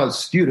a lot about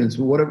students.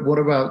 What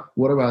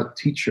about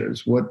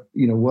teachers? What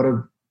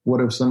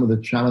are some of the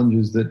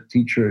challenges that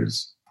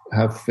teachers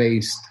have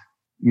faced,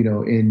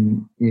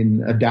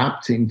 in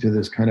adapting to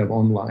this kind of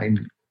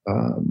online,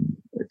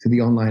 to the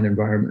online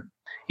environment?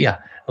 Yeah.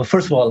 Well,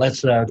 first of all,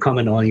 let's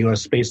comment on your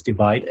space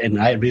divide. And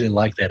I really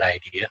like that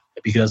idea,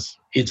 because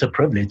it's a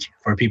privilege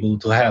for people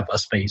to have a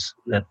space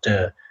that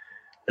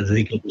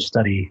they can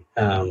study,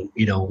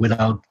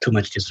 without too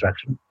much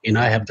distraction. And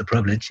I have the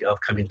privilege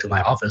of coming to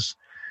my office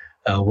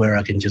where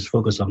I can just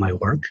focus on my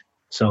work.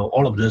 So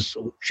all of this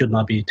should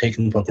not be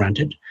taken for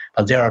granted.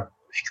 But there are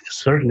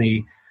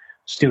certainly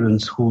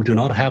students who do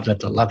not have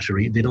that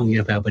luxury. They don't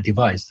even have a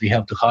device. They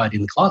have to hide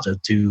in the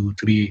closet to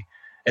be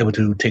able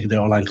to take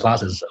their online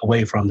classes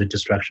away from the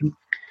distraction.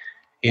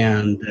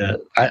 And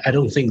I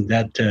don't think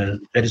that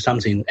that is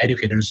something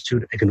educators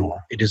should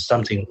ignore. It is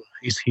something,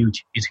 it's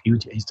huge.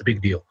 It's a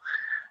big deal.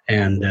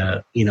 And,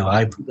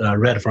 I've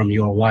read from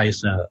your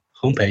WISE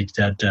homepage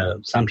that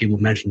some people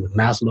mentioned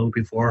Maslow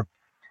before.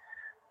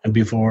 And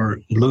before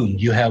Bloom,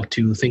 you have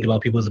to think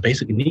about people's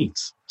basic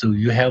needs. So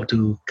you have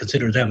to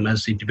consider them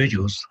as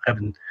individuals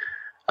having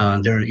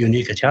their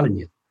unique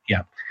challenges.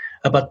 Yeah.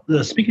 But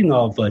speaking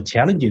of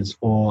challenges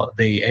for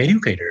the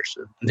educators,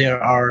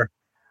 there are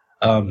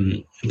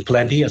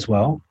plenty as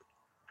well,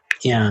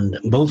 and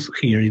both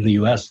here in the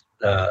U.S.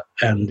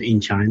 And in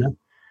China.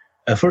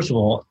 First of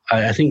all,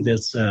 I think there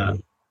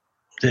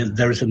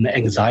is an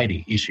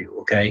anxiety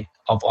issue,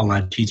 of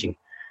online teaching,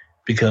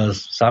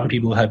 because some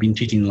people have been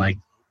teaching like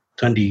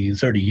 20,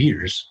 30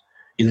 years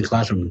in the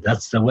classroom.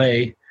 That's the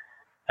way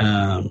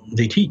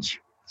they teach.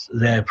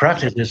 Their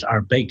practices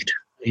are baked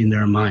in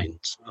their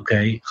minds,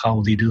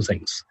 how they do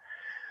things.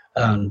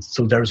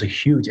 So there's a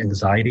huge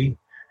anxiety,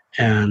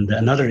 And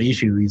another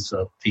issue is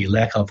the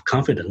lack of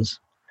confidence,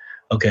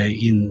 okay,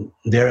 in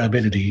their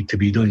ability to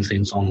be doing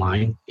things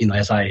online.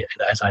 As I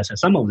said,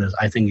 some of this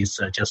I think is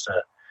just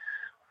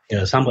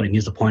somebody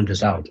needs to point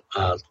this out.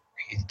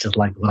 Just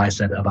like what I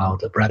said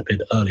about Brad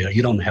Pitt earlier,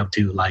 you don't have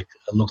to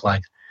look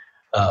like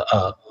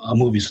a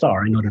movie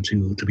star in order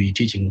to be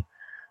teaching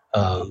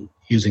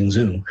using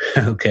Zoom.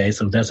 Okay,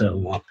 so that's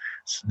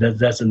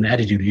an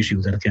attitude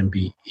issue that can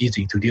be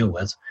easy to deal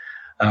with.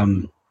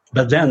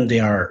 But then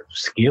there are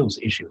skills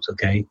issues.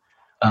 Okay,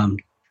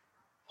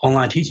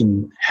 online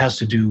teaching has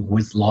to do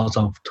with lots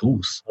of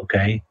tools.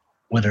 Okay,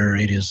 whether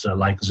it is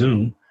like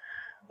Zoom,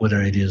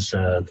 whether it is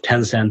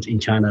Tencent in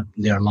China,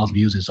 there are a lot of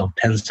uses of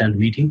Tencent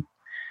Meeting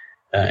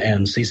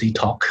and CC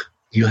Talk.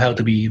 You have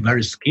to be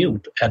very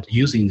skilled at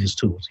using these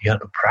tools. You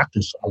have to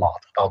practice a lot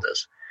about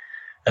this.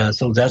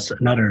 So that's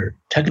another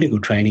technical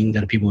training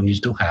that people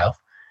need to have.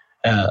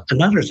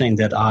 Another thing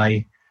that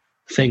I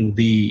think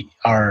they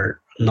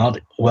are not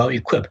well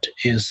equipped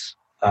is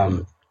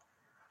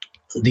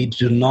they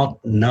do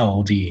not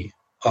know the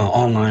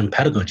online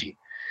pedagogy.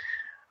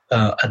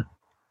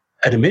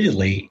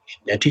 Admittedly,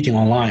 teaching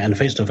online and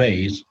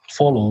face-to-face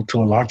follow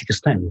to a large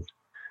extent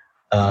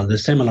the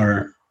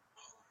similar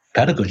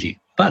pedagogy.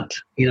 But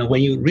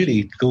when you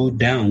really go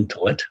down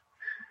to it,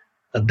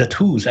 the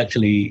tools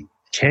actually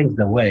change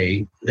the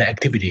way the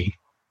activity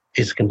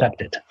is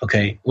conducted.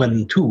 Okay,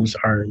 when tools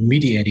are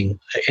mediating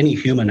any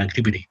human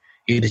activity,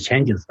 it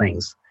changes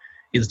things.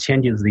 It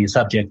changes the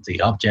subject,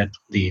 the object,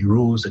 the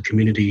rules, the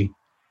community,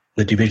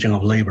 the division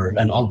of labor,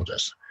 and all of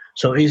this.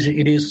 So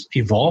it is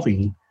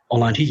evolving.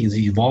 Online teaching is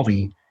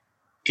evolving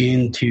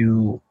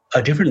into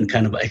a different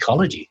kind of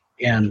ecology,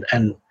 and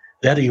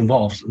that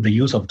involves the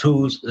use of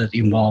tools. That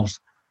involves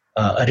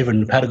a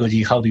different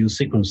pedagogy. How do you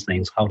sequence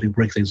things? How do you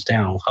break things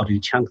down? How do you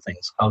chunk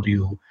things? How do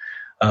you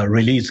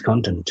release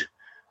content?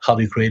 How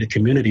do you create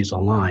communities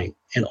online?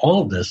 And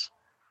all of this,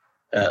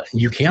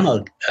 you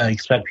cannot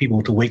expect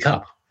people to wake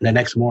up the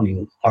next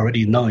morning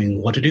already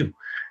knowing what to do.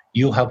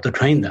 You have to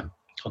train them.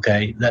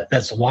 Okay,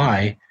 that's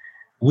why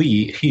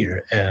we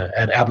here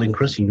at Abilene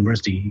Christian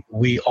University,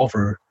 we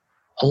offer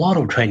a lot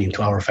of training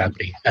to our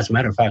faculty. As a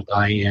matter of fact,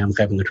 I am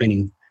having a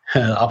training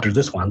after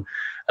this one,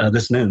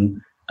 this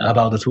noon,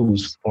 about the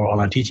tools for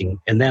online teaching.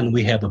 And then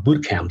we have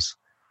boot camps.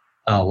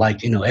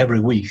 Every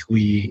week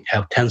we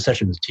have 10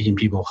 sessions teaching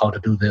people how to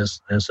do this,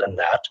 and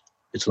that.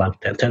 It's like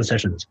 10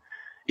 sessions.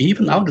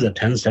 Even after the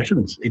 10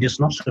 sessions, it is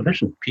not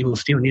sufficient. People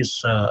still need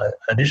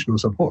additional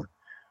support.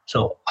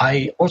 So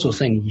I also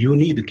think you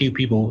need to give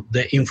people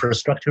the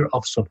infrastructure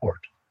of support,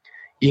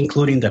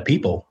 including the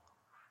people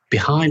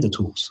behind the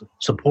tools,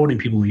 supporting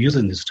people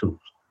using these tools,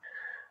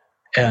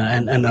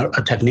 and our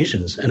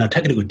technicians and a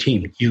technical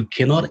team. You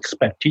cannot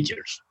expect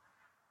teachers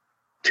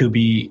to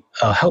be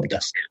a help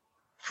desk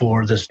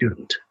for the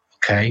student,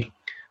 okay?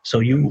 So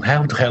you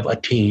have to have a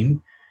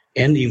team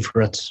and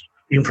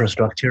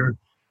infrastructure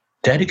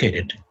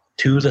dedicated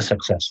to the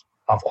success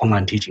of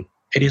online teaching.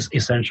 It is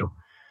essential.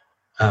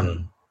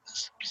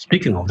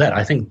 Speaking of that,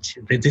 I think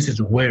this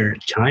is where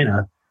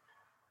China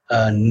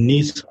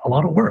needs a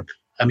lot of work.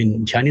 I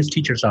mean, Chinese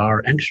teachers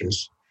are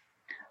anxious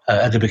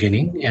at the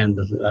beginning and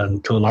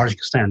to a large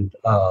extent,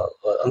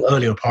 an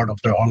earlier part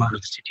of their online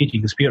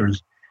teaching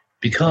experience,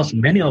 because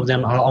many of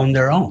them are on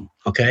their own,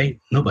 okay?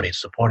 Nobody's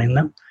supporting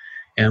them.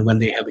 And when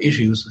they have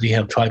issues, they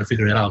have tried to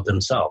figure it out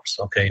themselves,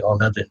 okay? Or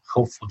that they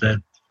hope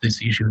that these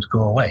issues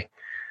go away.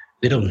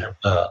 They don't have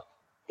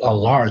a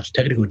large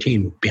technical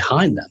team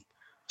behind them,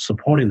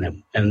 supporting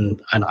them.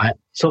 And I,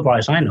 so far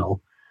as I know,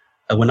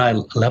 when I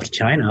left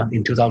China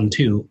in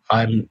 2002,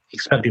 I'm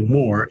expecting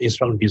more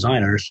instructional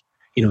designers,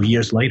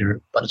 years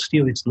later, but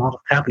still it's not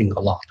happening a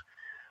lot.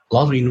 A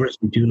lot of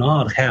universities do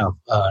not have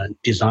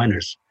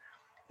designers.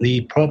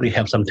 They probably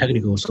have some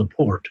technical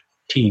support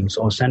teams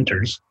or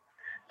centers.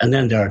 And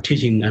then there are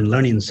teaching and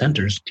learning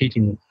centers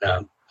teaching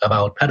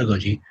about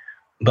pedagogy,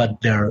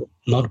 but there are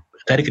not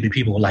dedicated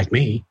people like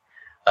me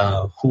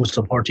who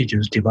support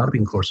teachers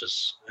developing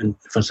courses and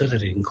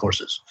facilitating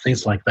courses,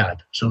 things like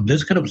that. So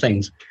these kind of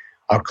things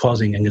are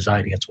causing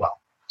anxiety as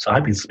well. So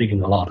I've been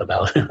speaking a lot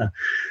about,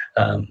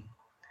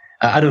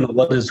 I don't know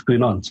what is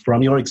going on.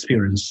 From your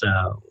experience,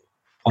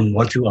 on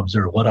what you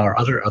observe, what are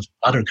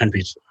other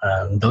countries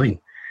doing?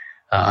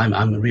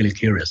 I'm really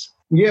curious.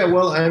 Yeah,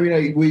 well, I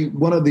mean,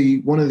 one of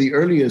the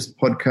earliest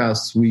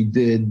podcasts we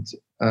did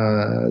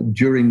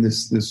during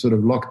this sort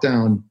of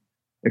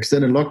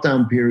extended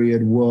lockdown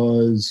period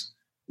was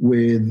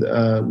with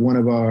one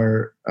of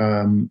our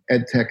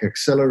EdTech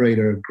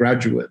Accelerator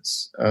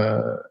graduates,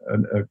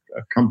 a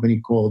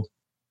company called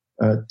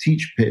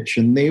Teach Pitch,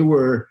 and they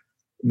were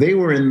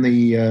in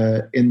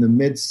the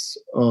midst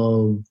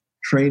of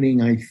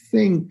training. I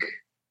think,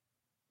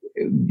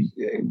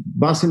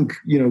 Basim,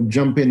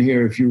 jump in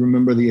here if you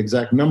remember the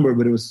exact number,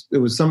 but it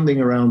was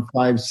something around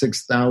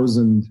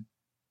 5,000-6,000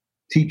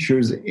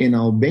 teachers in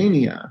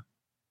Albania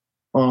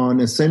on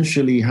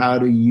essentially how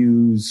to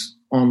use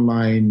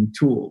online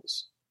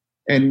tools.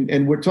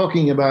 And we're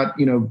talking about,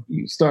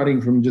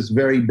 starting from just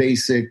very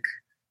basic,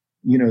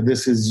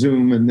 this is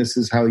Zoom and this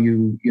is how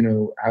you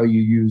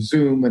use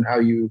Zoom and how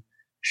you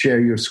share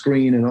your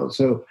screen, and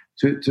also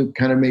to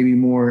kind of maybe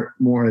more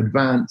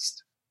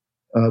advanced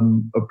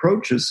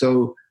approaches.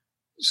 So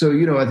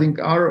I think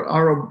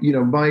our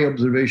my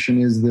observation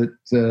is that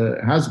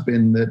has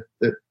been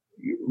that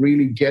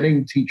really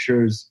getting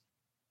teachers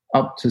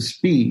up to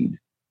speed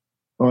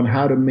on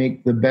how to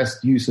make the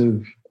best use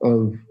of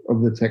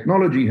the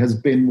technology has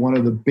been one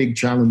of the big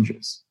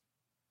challenges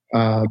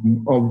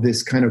of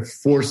this kind of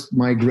forced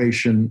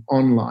migration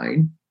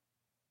online.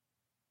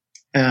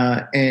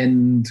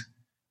 And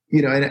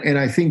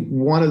I think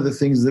one of the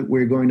things that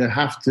we're going to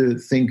have to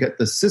think at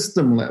the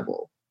system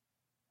level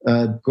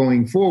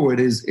going forward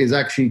is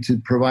actually to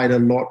provide a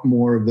lot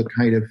more of the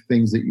kind of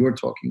things that you're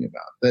talking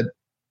about,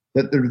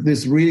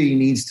 this really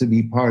needs to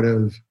be part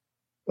of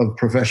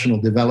professional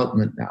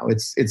development now.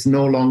 It's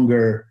no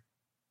longer,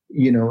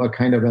 a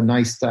kind of a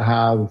nice to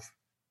have,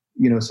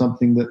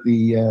 something that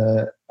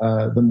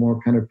the more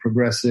kind of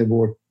progressive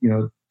or,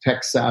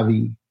 tech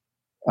savvy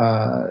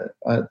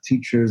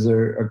teachers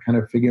are kind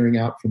of figuring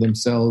out for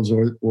themselves,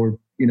 or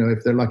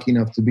if they're lucky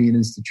enough to be in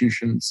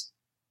institutions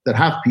that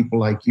have people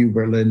like you,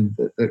 Berlin,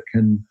 that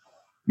can,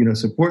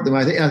 support them.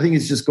 I think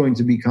it's just going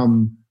to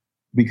become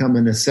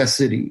a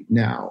necessity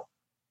now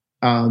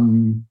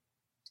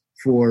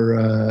for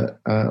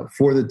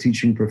the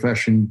teaching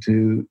profession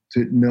to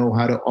know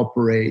how to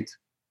operate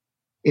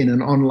in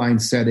an online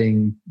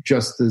setting,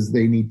 just as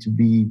they need to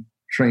be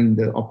trained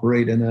to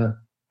operate in a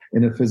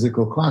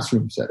physical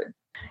classroom setting.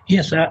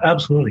 Yes,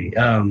 absolutely.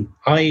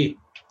 I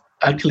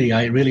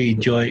really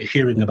enjoy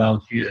hearing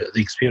about the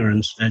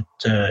experience that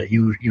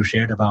you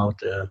shared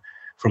about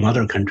from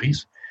other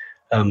countries.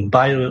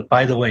 By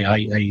the way,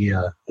 I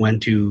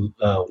went to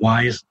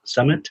WISE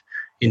Summit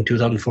in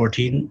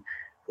 2014,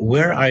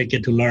 where I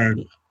get to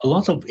learn a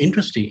lot of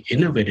interesting,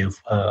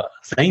 innovative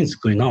things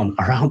going on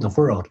around the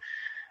world,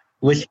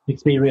 which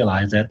makes me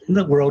realize that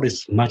the world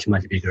is much,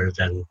 much bigger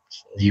than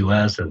the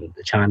US and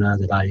China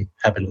that I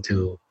happen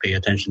to pay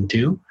attention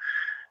to.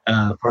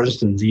 For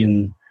instance,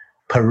 in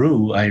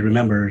Peru, I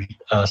remember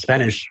a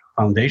Spanish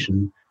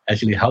foundation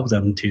actually helped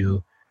them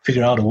to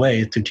figure out a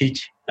way to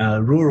teach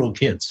rural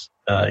kids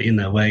in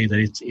a way that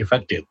it's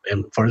effective.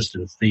 And for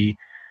instance, the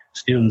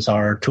students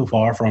are too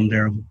far from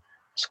their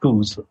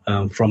schools,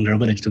 from their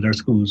village to their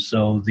schools.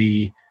 So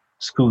the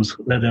schools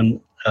let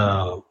them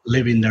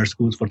live in their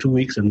schools for 2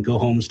 weeks and go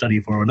home study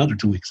for another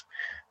 2 weeks.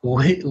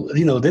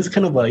 This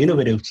kind of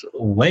innovative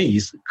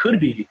ways could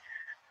be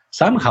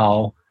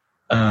somehow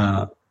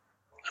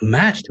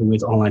matched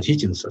with online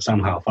teaching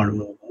somehow.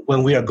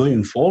 When we are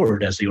going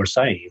forward, as you're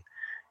saying,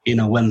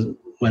 when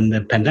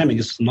the pandemic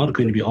is not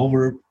going to be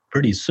over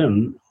pretty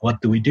soon,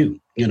 what do we do?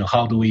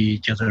 How do we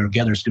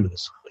gather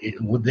students?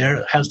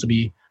 There has to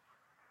be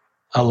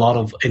a lot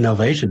of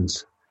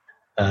innovations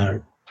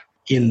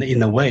in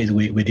the way that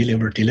we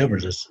deliver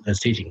this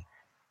teaching,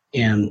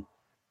 and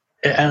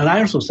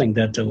I also think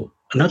that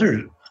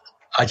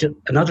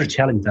another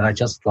challenge that I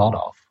just thought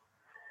of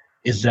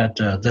is that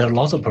there are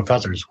lots of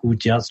professors who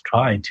just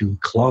try to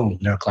clone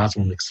their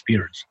classroom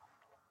experience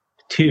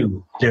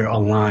to their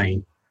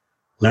online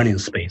learning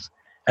space,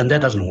 and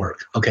that doesn't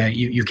work. Okay,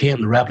 you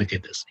can't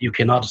replicate this. You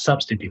cannot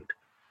substitute.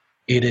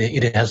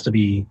 It has to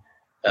be.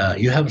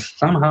 You have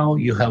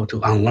to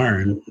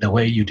unlearn the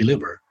way you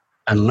deliver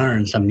and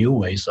learn some new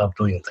ways of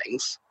doing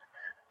things.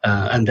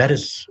 And that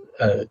is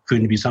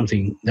going to be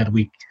something that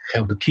we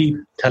have to keep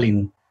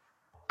telling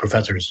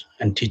professors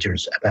and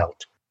teachers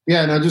about.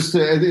 Yeah, no, just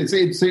I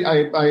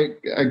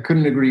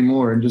couldn't agree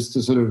more. And just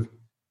to sort of,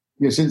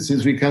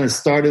 since we kind of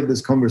started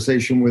this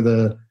conversation with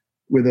a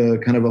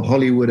kind of a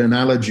Hollywood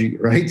analogy,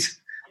 right?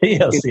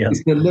 Yes.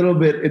 It's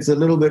a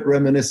little bit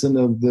reminiscent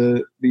of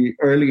the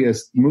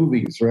earliest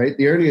movies, right?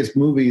 The earliest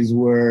movies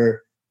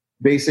were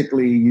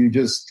basically you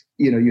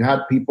had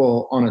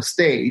people on a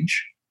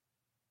stage,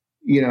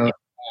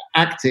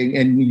 acting,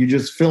 and you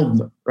just filmed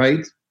them,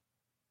 right?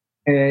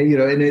 And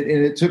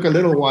it took a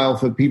little while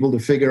for people to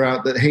figure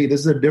out that, hey, this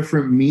is a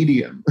different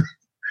medium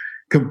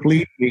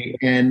completely,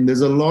 and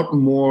there's a lot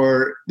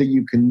more that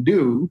you can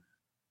do,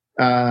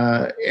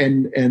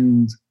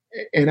 and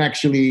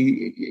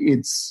actually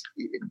it's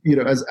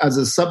as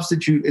a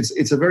substitute,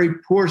 it's a very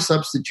poor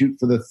substitute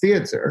for the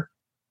theater,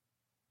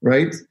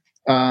 right?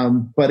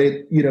 But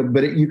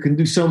you can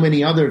do so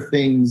many other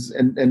things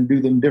and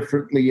do them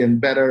differently and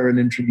better, and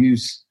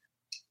introduce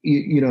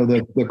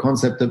the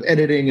concept of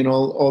editing and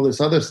all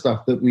this other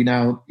stuff that we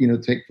now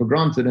take for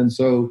granted. And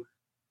so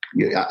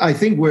I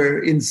think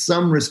in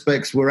some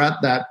respects we're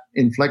at that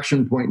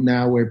inflection point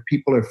now where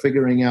people are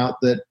figuring out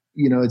that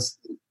it's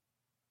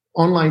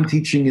online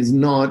teaching is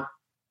not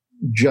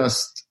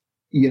just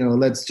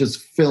let's just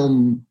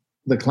film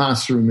the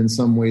classroom in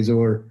some ways,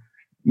 or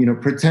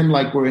pretend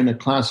like we're in a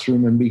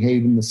classroom and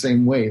behave in the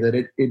same way. That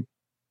it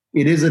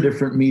is a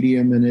different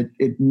medium, and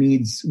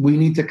we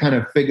need to kind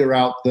of figure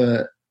out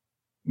the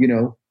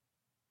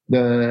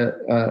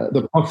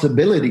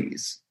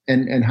possibilities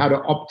and how to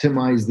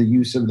optimize the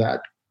use of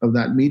that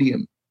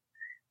medium.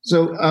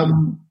 So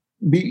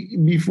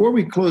before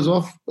we close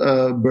off,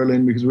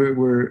 Berlin, because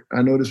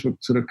I noticed we're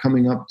sort of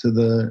coming up to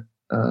the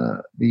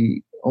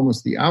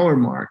almost the hour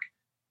mark.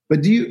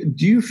 But do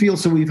you feel,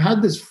 so we've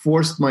had this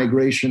forced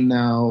migration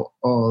now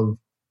of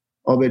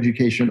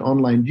education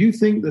online. Do you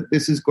think that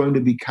this is going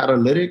to be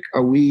catalytic?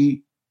 Are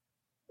we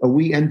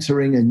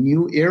entering a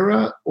new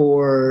era,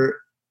 or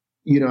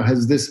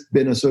has this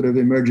been a sort of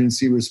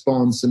emergency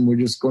response and we're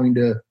just going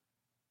to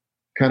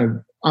kind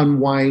of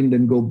unwind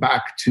and go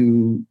back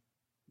to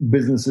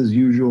business as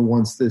usual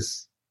once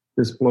this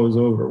blows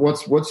over?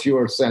 What's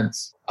your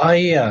sense?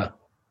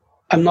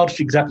 I'm not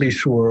exactly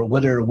sure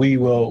whether we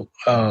will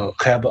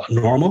have a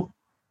normal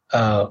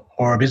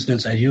or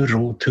business as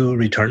usual to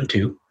return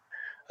to.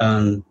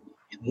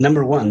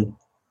 Number one,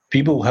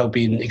 people have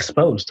been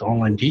exposed to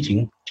online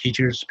teaching.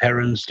 Teachers,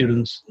 parents,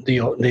 students,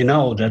 they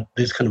know that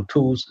this kind of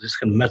tools, this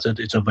kind of method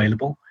is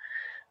available.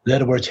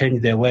 That will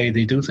change their way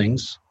they do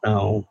things,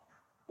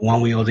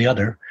 one way or the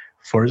other.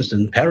 For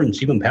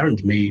instance, even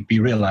parents may be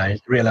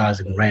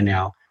realizing right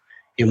now,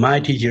 if my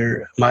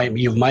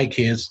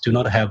kids do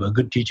not have a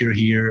good teacher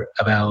here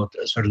about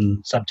a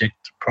certain subject,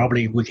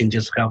 probably we can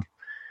just have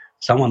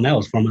someone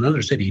else from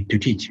another city to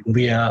teach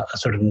via a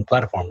certain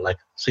platform like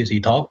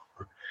CC Talk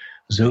or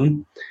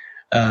Zoom.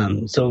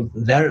 So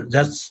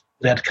that's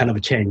that kind of a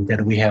change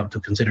that we have to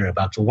consider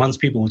about. So once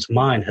people's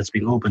mind has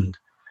been opened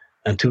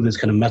to this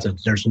kind of method,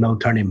 there's no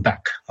turning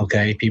back.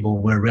 Okay, people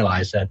will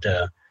realize that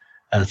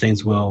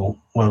things will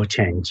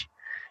change,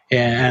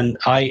 and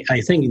I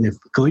think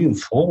going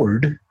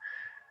forward,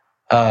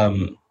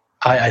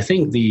 I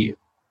think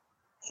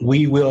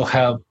we will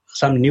have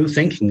some new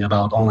thinking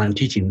about online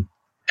teaching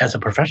as a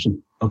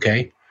profession.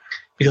 Okay,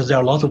 because there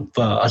are a lot of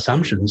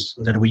assumptions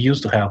that we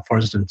used to have. For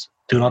instance,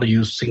 do not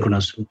use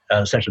synchronous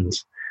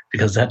sessions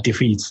because that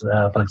defeats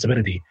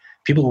flexibility.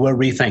 People will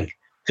rethink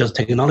because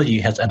technology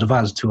has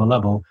advanced to a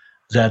level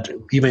that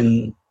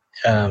even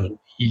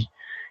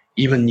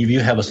if you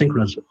have a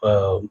synchronous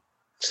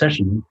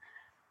session,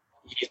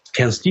 it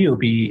can still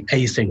be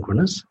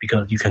asynchronous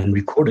because you can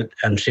record it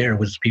and share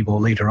with people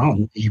later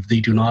on if they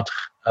do not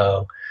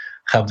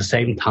have the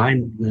same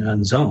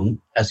time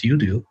zone as you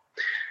do.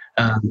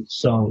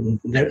 So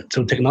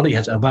technology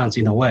has advanced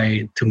in a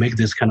way to make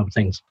this kind of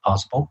things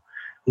possible.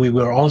 We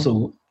will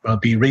also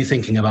be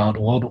rethinking about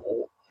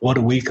what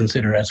do we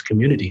consider as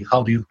community.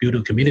 How do you build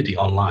a community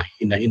online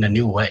in a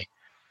new way?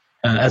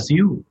 As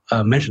you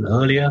mentioned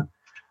earlier,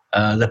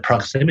 the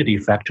proximity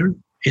factor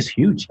is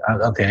huge.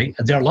 Okay,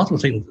 there are a lot of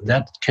things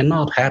that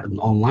cannot happen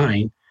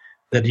online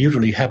that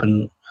usually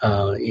happen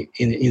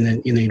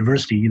in a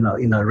university,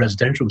 in a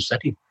residential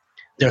setting.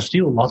 There are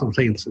still a lot of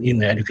things in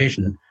the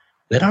education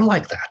that are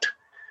like that.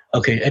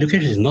 Okay,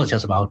 education is not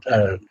just about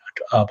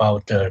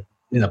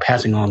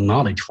passing on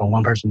knowledge from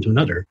one person to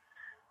another.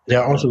 There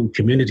are also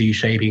community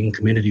shaping,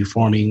 community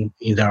forming.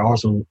 There are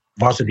also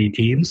varsity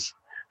teams,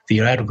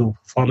 theoretical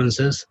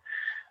performances,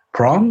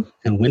 prom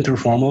and winter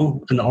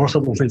formal, and all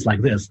sorts of things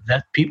like this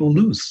that people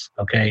lose.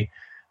 Okay,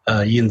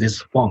 in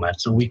this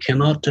format, so we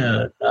cannot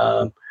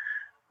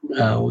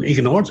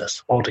ignore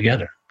this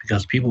altogether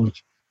because people,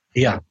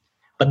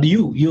 but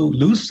you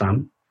lose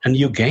some and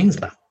you gain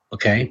some.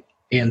 Okay,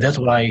 and that's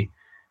what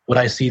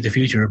I see the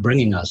future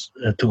bringing us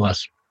to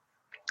us.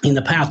 In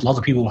the past, lots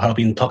of people have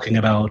been talking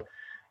about,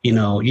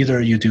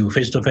 either you do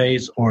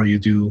face-to-face or you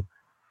do,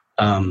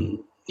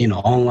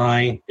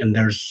 online, and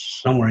there's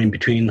somewhere in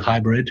between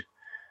hybrid.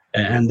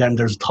 And then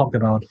there's talk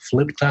about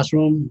flipped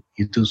classroom.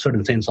 You do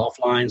certain things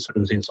offline,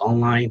 certain things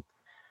online.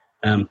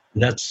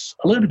 That's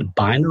a little bit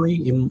binary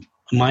in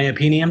my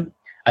opinion.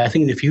 I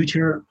think in the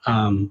future,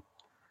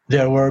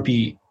 there will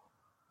be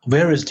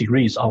various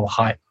degrees of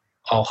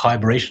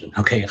hybrid.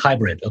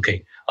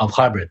 Okay,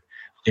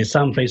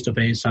 some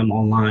face-to-face, some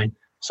online,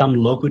 some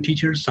local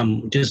teachers,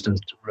 some distant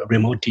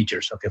remote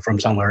teachers, from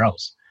somewhere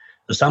else.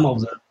 So some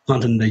of the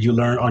content that you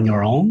learn on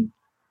your own,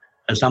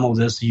 and some of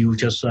this you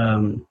just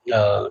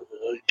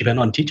depend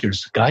on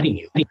teachers guiding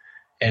you.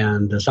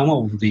 And some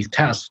of the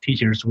tasks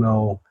teachers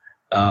will,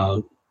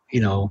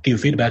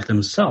 give feedback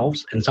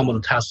themselves, and some of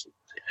the tasks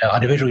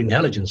artificial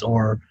intelligence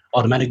or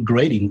automatic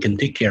grading can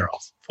take care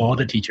of for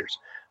the teachers.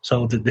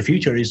 So the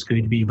future is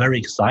going to be very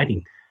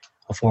exciting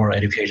for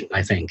education,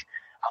 I think.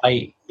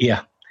 I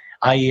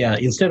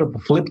instead of a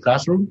flipped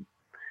classroom,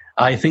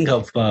 I think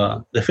of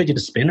the fidget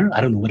spinner. I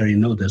don't know whether you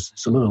know this.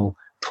 It's a little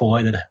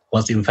toy that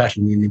was in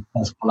fashion in the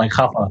past,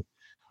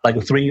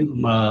 like three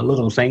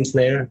little things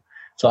there.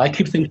 So I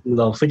keep thinking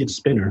of fidget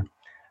spinner.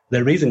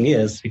 The reason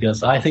is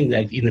because I think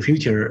that in the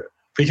future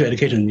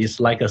education is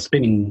like a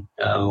spinning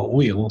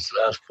wheels,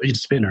 fidget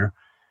spinner,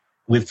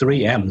 with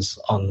 3 M's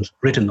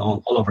written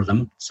all over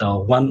them. So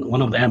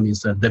one of the M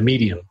is the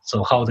medium.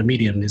 So how the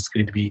medium is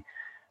going to be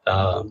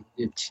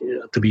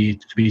to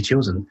be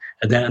chosen,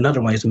 and then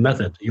another one is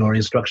method, your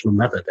instructional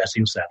method, as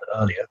you said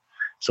earlier.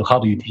 So how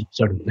do you teach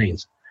certain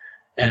things,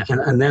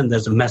 and then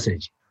there's a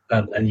message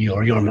and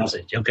your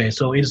message. Okay,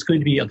 so it's going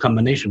to be a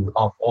combination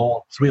of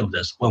all 3 of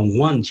this. When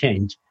one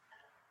change,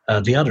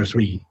 the other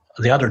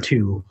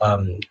 2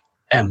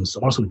 M's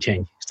also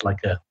change. It's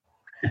like a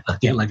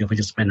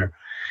fidget spinner.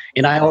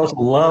 And I also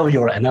love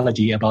your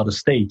analogy about the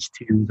stage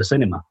to the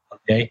cinema.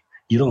 Okay,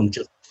 you don't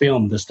just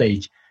film the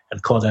stage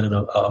and call that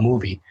a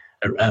movie.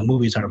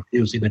 Movies are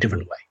produced in a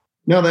different way.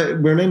 No,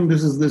 Berlin,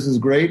 this is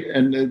great,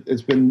 and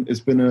it's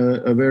been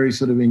a very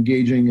sort of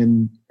engaging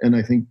and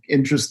I think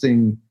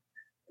interesting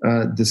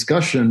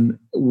discussion.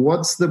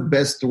 What's the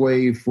best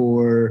way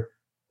for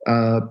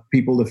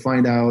people to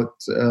find out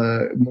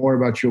more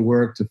about your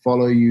work, to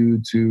follow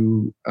you,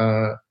 to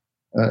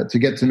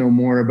get to know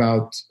more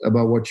about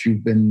what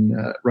you've been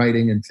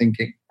writing and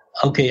thinking?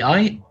 Okay,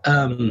 I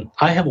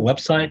have a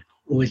website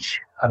which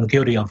I'm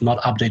guilty of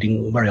not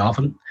updating very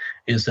often.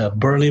 Is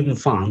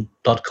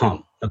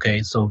berlinfang.com.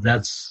 Okay, so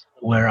that's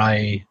where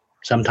I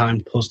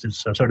sometimes posted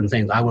certain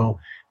things. I will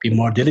be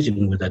more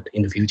diligent with it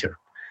in the future.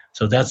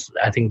 So that's,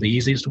 I think, the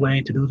easiest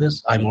way to do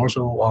this. I'm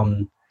also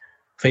on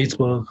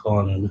Facebook,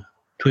 on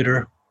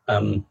Twitter,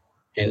 and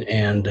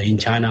in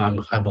China, I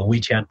have a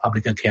WeChat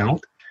public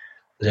account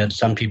that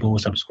some people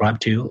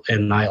subscribe to,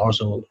 and I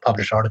also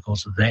publish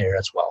articles there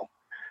as well.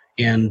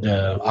 And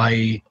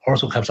I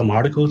also have some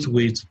articles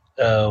with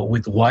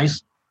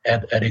WISE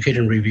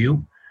Education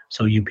Review.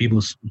 So you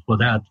people for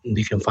that,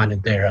 they can find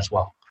it there as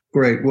well.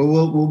 Great. Well,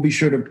 we'll be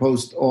sure to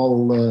post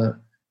all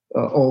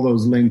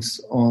those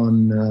links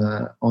on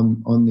the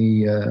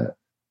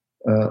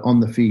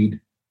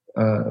feed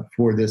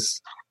for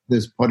this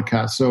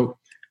podcast. So,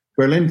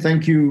 Berlin,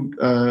 thank you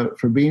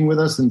for being with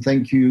us, and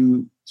thank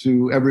you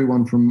to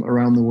everyone from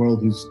around the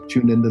world who's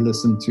tuned in to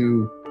listen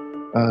to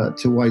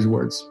Wise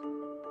Words.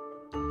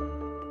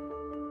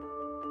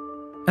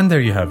 And there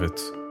you have it.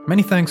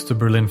 Many thanks to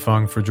Berlin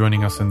Fang for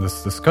joining us in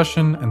this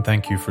discussion, and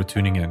thank you for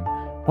tuning in.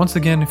 Once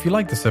again, if you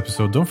like this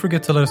episode, don't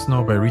forget to let us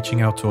know by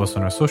reaching out to us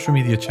on our social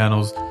media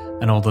channels,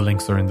 and all the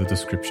links are in the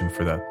description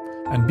for that.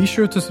 And be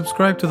sure to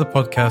subscribe to the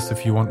podcast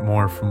if you want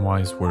more from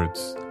Wise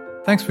Words.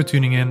 Thanks for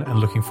tuning in, and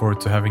looking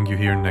forward to having you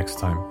here next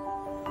time.